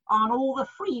on all the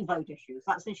free vote issues.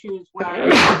 That's issues where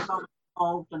it's not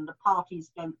involved and the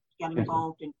parties don't get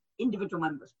involved, and individual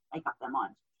members make up their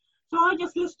minds. So I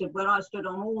just listed where I stood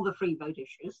on all the free vote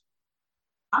issues.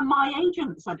 And my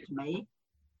agent said to me,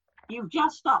 you've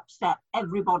just upset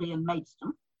everybody in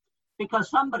Maidstone, because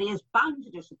somebody is bound to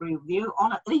disagree with you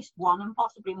on at least one and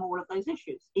possibly more of those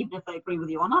issues, even if they agree with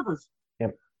you on others. Yep.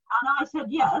 And I said,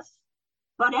 yes,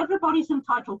 but everybody's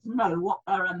entitled to know what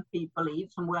their MP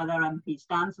believes and where their MP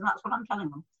stands, and that's what I'm telling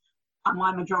them. And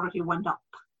my majority went up.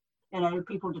 You know,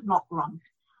 people did not run.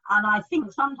 And I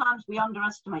think sometimes we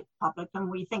underestimate the public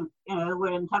and we think, you know,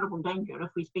 we're in terrible danger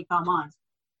if we speak our minds.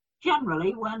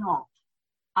 Generally, we're not.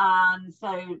 And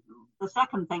so the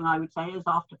second thing I would say is,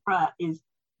 after prayer, is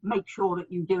make sure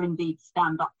that you do indeed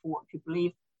stand up for what you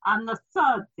believe. And the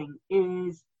third thing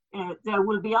is, you know, there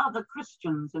will be other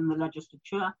Christians in the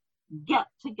legislature. Get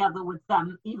together with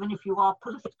them, even if you are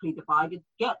politically divided,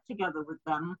 get together with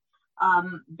them,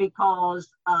 because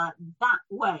that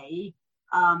way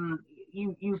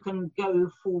you can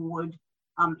go forward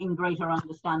in greater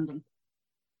understanding.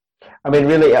 I mean,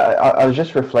 really, I was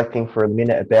just reflecting for a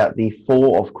minute about the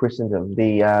fall of Christendom,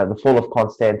 the fall of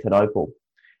Constantinople.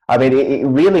 I mean, it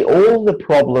really, all the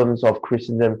problems of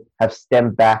Christendom have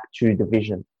stemmed back to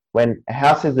division. When a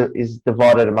house is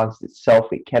divided amongst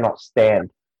itself, it cannot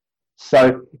stand.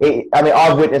 So, I mean,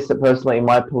 I've witnessed it personally in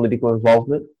my political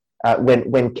involvement.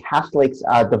 When Catholics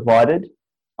are divided,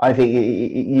 I think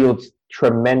it yields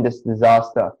tremendous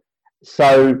disaster.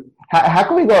 So how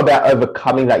can we go about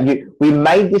overcoming that? We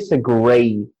may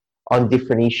disagree on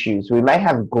different issues. We may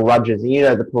have grudges, you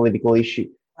know, the political issue,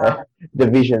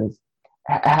 divisions.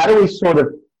 How do we sort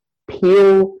of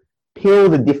peel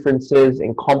the differences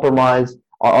and compromise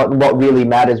on what really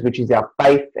matters, which is our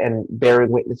faith and bearing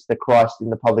witness to Christ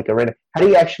in the public arena? How do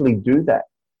you actually do that?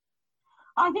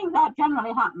 I think that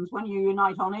generally happens when you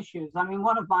unite on issues. I mean,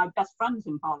 one of my best friends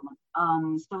in Parliament,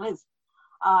 still is,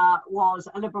 was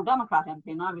a Liberal Democrat MP,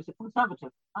 and I was a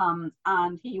Conservative.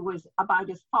 And he was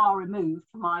about as far removed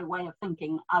from my way of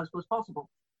thinking as was possible.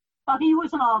 But he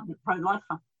was an ardent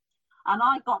pro-lifer. And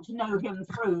I got to know him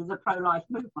through the pro-life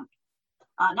movement.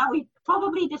 Now, we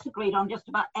probably disagreed on just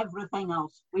about everything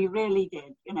else. We really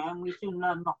did, you know, and we soon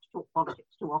learned not to talk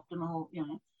politics too often, or, you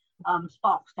know,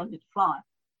 sparks tended to fly.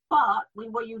 But we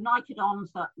were united on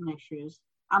certain issues,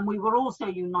 and we were also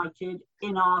united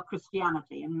in our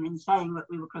Christianity and in saying that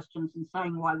we were Christians and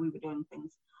saying why we were doing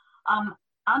things. And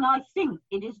I think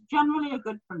it is generally a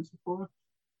good principle.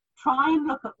 Try and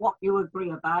look at what you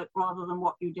agree about rather than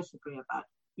what you disagree about.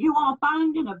 You are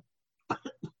bound in a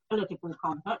political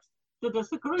context to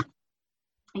disagree.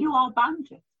 You are bound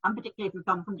to, and particularly if you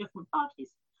come from different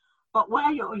parties. But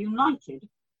where you're united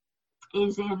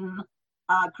is in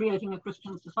creating a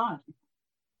Christian society.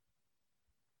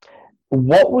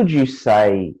 What would you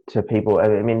say to people? I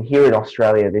mean, here in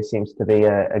Australia, there seems to be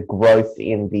a growth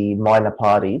in the minor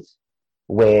parties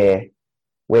where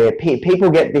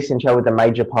people get disenchanted with the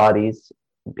major parties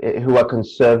who are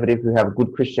conservative, who have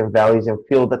good Christian values, and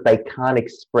feel that they can't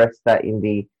express that in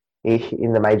the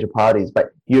major parties.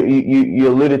 But you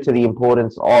alluded to the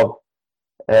importance of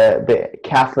the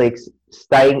Catholics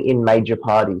staying in major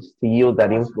parties to yield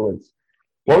that influence.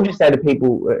 What would you say to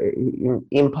people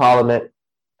in Parliament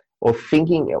or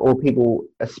thinking, or people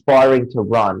aspiring to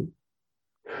run,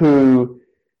 who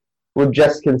would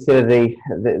just consider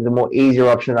the more easier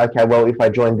option? Okay, well, if I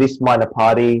join this minor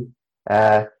party,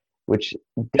 which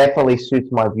definitely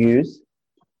suits my views,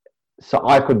 so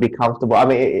I could be comfortable. I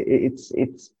mean,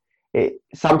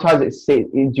 sometimes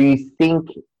do you think,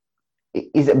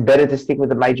 is it better to stick with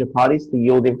the major parties to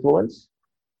yield influence?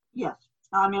 Yes,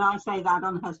 I mean, I say that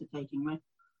unhesitatingly.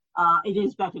 It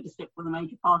is better to stick with the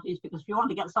major parties, because if you want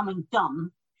to get something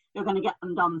done, you're going to get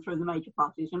them done through the major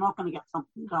parties. You're not going to get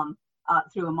something done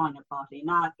through a minor party.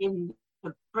 Now, in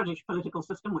the British political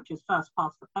system, which is first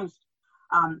past the post,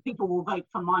 people will vote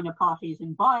for minor parties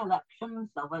in by-elections.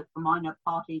 They'll vote for minor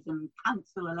parties in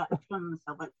council elections.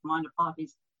 They'll vote for minor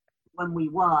parties when we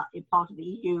were a part of the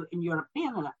EU in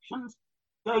European elections.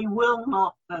 They will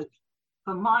not vote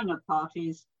for minor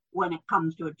parties when it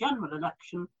comes to a general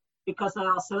election, because they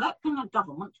are selecting a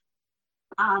government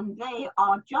and they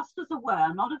are just as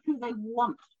aware not of who they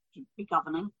want to be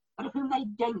governing, but of whom they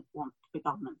don't want to be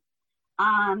governing.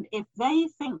 And if they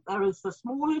think there is the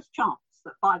smallest chance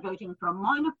that by voting for a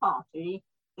minor party,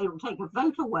 they will take a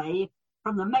vote away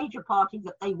from the major party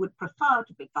that they would prefer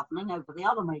to be governing over the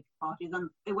other major party, then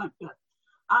they won't do it.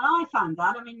 And I found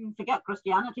that, I mean, forget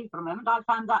Christianity for a moment, I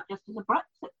found that just as a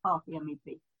Brexit Party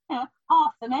MEP.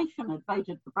 Half the nation had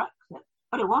voted for Brexit,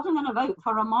 but it wasn't going to vote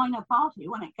for a minor party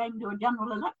when it came to a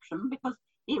general election, because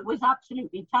it was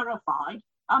absolutely terrified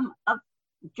of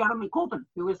Jeremy Corbyn,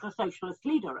 who was the socialist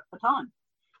leader at the time,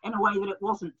 in a way that it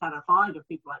wasn't terrified of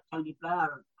people like Tony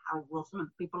Blair and Harold Wilson and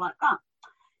people like that.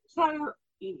 So,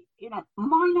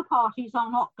 minor parties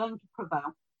are not going to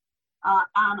prevail.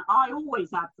 And I always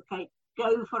advocate,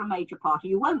 go for a major party.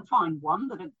 You won't find one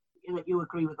that you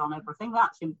agree with on everything.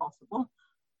 That's impossible.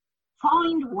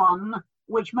 Find one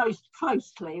which most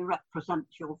closely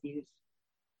represents your views.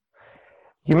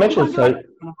 You mentioned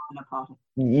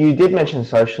you did mention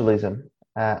socialism.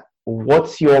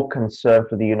 What's your concern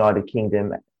for the United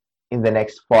Kingdom in the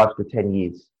next 5 to 10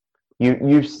 years? You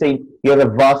have a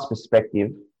vast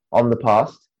perspective on the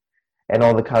past and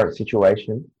on the current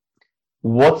situation.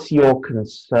 What's your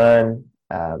concern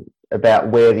about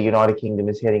where the United Kingdom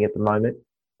is heading at the moment,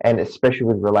 and especially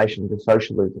with relation to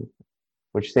socialism,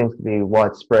 which seems to be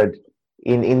widespread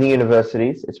in the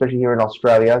universities, especially here in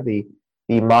Australia? The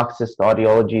Marxist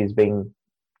ideology is being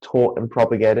taught and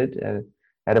propagated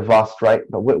at a vast rate.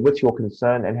 But what's your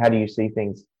concern, and how do you see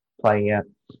things playing out?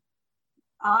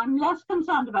 I'm less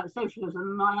concerned about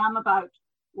socialism than I am about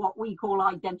what we call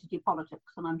identity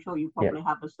politics, and I'm sure you probably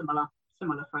have a similar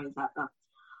phrase out there.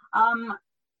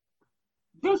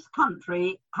 This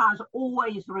country has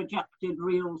always rejected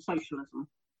real socialism,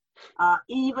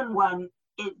 even when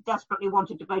it desperately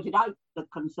wanted to vote it out, the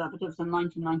Conservatives, in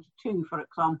 1992, for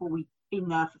example. We've been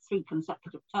there for 3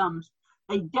 consecutive terms.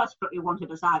 They desperately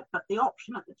wanted us out, but the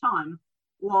option at the time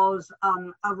was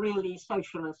a really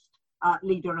socialist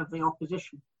leader of the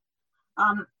opposition.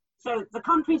 So the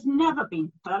country's never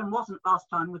been, and wasn't last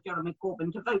time with Jeremy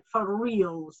Corbyn, to vote for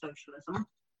real socialism.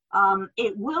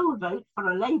 It will vote for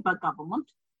a Labour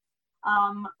government,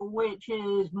 which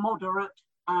is moderate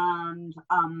and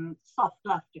soft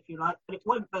left, if you like, but it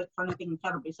won't vote for anything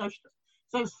terribly socialist.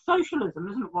 So socialism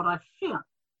isn't what I fear.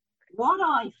 What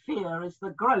I fear is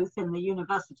the growth in the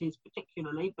universities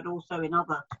particularly, but also in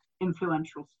other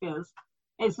influential spheres,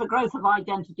 is the growth of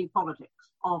identity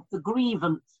politics, of the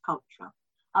grievance culture,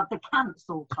 of the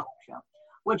cancel culture,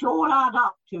 which all add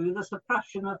up to the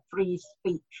suppression of free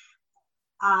speech.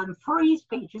 And free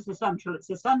speech is essential. It's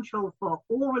essential for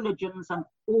all religions and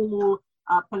all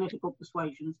political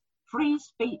persuasions. Free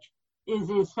speech is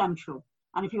essential.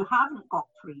 And if you haven't got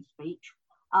free speech,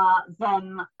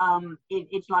 then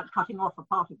it's like cutting off a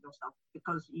part of yourself,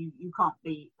 because you can't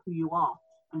be who you are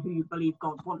and who you believe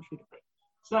God wants you to be.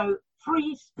 So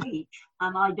free speech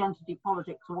and identity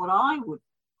politics are what I would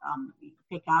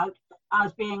pick out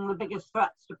as being the biggest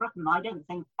threats to Britain. I don't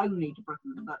think only to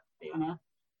Britain, but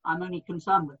I'm only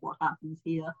concerned with what happens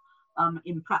here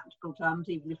in practical terms,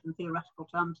 even if in theoretical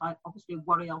terms I obviously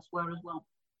worry elsewhere as well.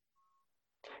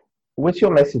 What's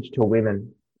your message to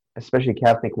women, especially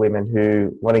Catholic women,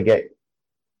 who want to get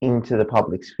into the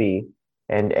public sphere,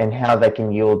 and how they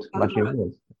can yield much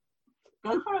influence?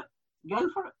 go for it. Go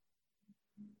for it.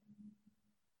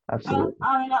 Absolutely.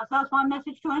 I mean, that's my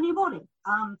message to anybody,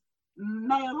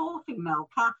 male or female,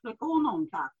 Catholic or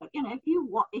non-Catholic. You know,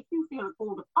 if you feel a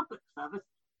call to public service,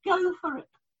 go for it.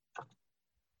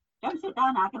 Don't sit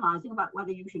down agonising about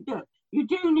whether you should do it. You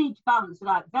do need to balance it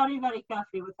out very, very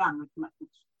carefully with family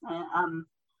commitments.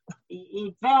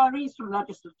 It varies from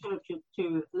legislature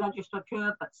to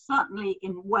legislature, but certainly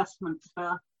in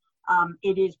Westminster,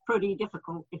 it is pretty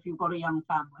difficult if you've got a young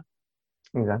family.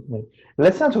 Exactly.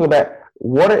 Let's now talk about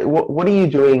what are you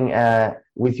doing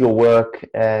with your work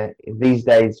these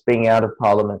days, being out of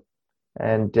Parliament,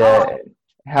 and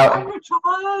how?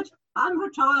 I'm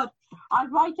retired. I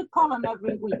write a column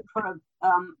every week for a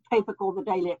paper called the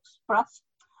Daily Express,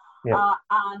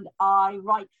 and I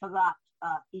write for that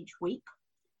each week.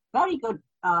 Very good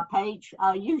page,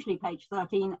 usually page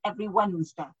 13 every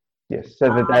Wednesday. Yes,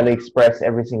 so the Daily Express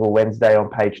every single Wednesday on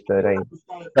page 13.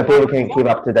 So people can keep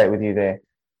up to date with you there.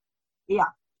 Yeah,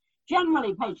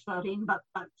 generally page 13, but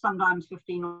sometimes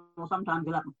 15 or sometimes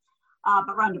 11,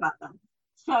 but round about then.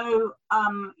 So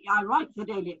I write for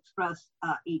the Daily Express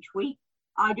each week.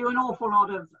 I do an awful lot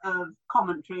of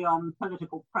commentary on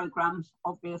political programmes,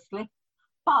 obviously.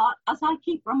 But as I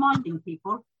keep reminding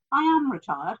people, I am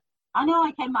retired. I know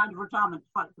I came out of retirement to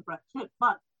fight for Brexit,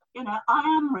 but, you know, I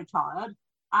am retired.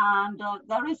 And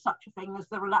there is such a thing as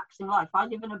the relaxing life. I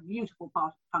live in a beautiful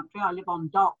part of the country. I live on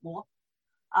Dartmoor,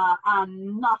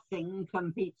 and nothing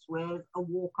competes with a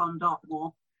walk on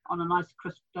Dartmoor on a nice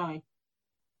crisp day.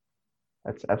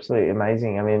 That's absolutely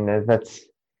amazing. I mean,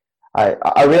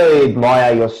 I really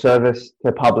admire your service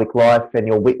to public life and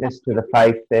your witness to the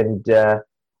faith. And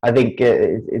I think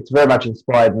it's very much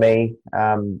inspired me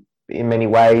in many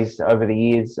ways over the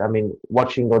years. I mean,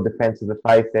 watching your defense of the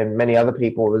faith and many other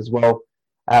people as well.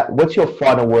 What's your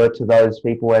final word to those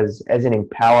people as an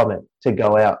empowerment to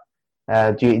go out?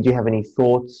 Do you have any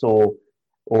thoughts or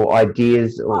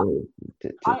ideas or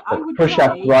to push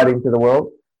up right into the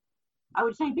world? I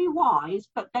would say be wise,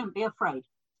 but don't be afraid.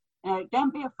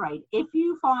 Don't be afraid. If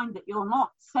you find that you're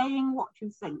not saying what you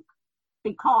think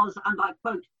because, and I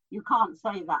quote, you can't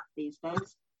say that these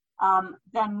days,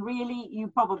 then really you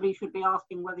probably should be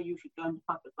asking whether you should go into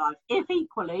public life. If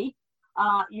equally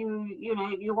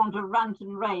you want to rant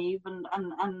and rave and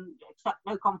accept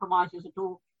no compromises at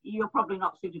all, you're probably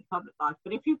not suited to public life.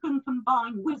 But if you can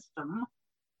combine wisdom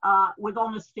with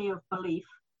honesty of belief,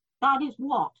 that is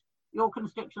what your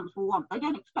constituents will want. They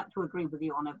don't expect to agree with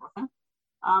you on everything.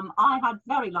 I had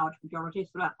very large majorities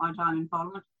throughout my time in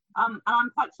Parliament, and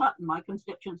I'm quite certain my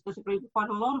constituents disagree with quite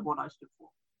a lot of what I stood for.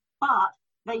 But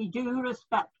they do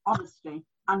respect honesty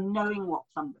and knowing what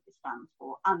somebody stands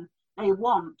for, and they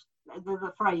want,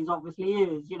 the phrase obviously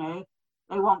is, you know,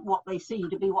 they want what they see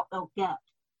to be what they'll get.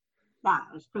 That,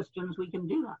 as Christians, we can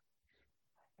do that.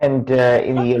 And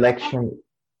in the election,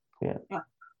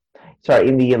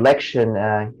 in the election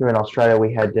here in Australia,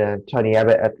 we had Tony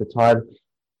Abbott at the time.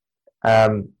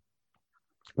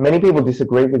 Many people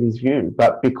disagree with his view,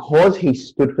 but because he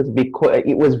stood for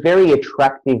it was very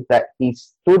attractive that he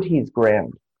stood his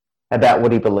ground about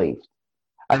what he believed.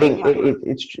 I think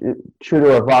it's true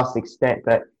to a vast extent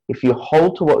that if you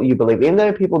hold to what you believe, even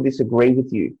though people disagree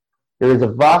with you, there is a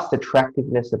vast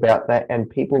attractiveness about that, and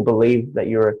people believe that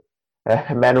you're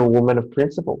a man or woman of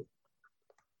principle.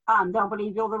 And they'll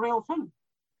believe you're the real thing.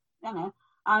 You know,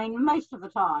 I mean, most of the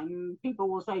time, people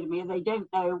will say to me they don't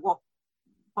know what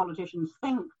politicians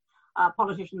think.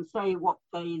 Politicians say what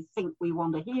they think we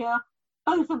want to hear,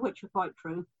 both of which are quite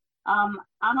true. And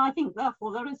I think,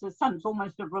 therefore, there is a sense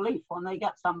almost of relief when they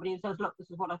get somebody who says, look,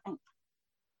 this is what I think.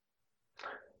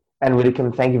 And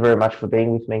Widdicombe, thank you very much for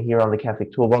being with me here on the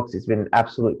Catholic Toolbox. It's been an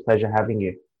absolute pleasure having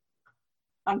you.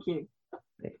 Thank you.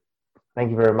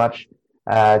 Thank you very much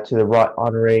to the Right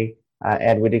Honorary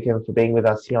Anne Widdicombe for being with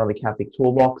us here on the Catholic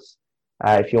Toolbox.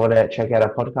 If you want to check out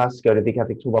our podcast, go to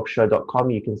thecatholictoolboxshow.com.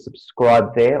 You can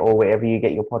subscribe there or wherever you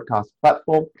get your podcast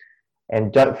platform.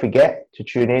 And don't forget to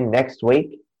tune in next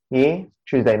week here,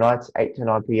 Tuesday nights, 8 to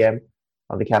 9 p.m.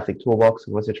 on the Catholic Toolbox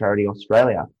of Western Charity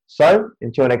Australia. So,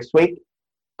 until next week,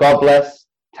 God bless,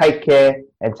 take care,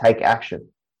 and take action.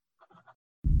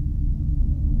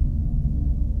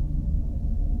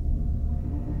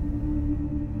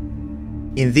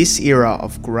 In this era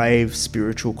of grave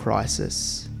spiritual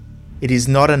crisis, it is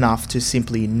not enough to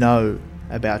simply know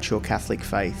about your Catholic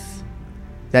faith.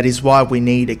 That is why we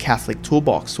need a Catholic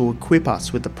toolbox to equip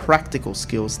us with the practical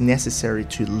skills necessary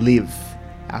to live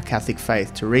our Catholic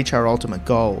faith to reach our ultimate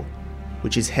goal,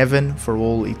 which is heaven for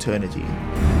all eternity.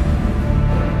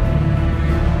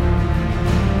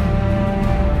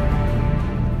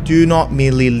 Do not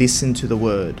merely listen to the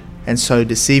word, and so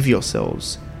deceive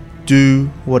yourselves. Do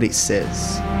what it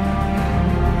says.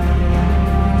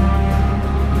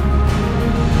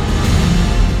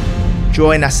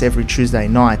 Join us every Tuesday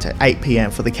night at 8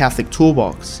 p.m. for the Catholic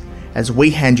Toolbox as we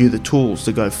hand you the tools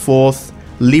to go forth,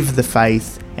 live the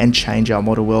faith, and change our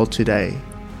modern world today.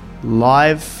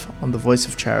 Live on the Voice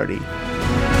of Charity.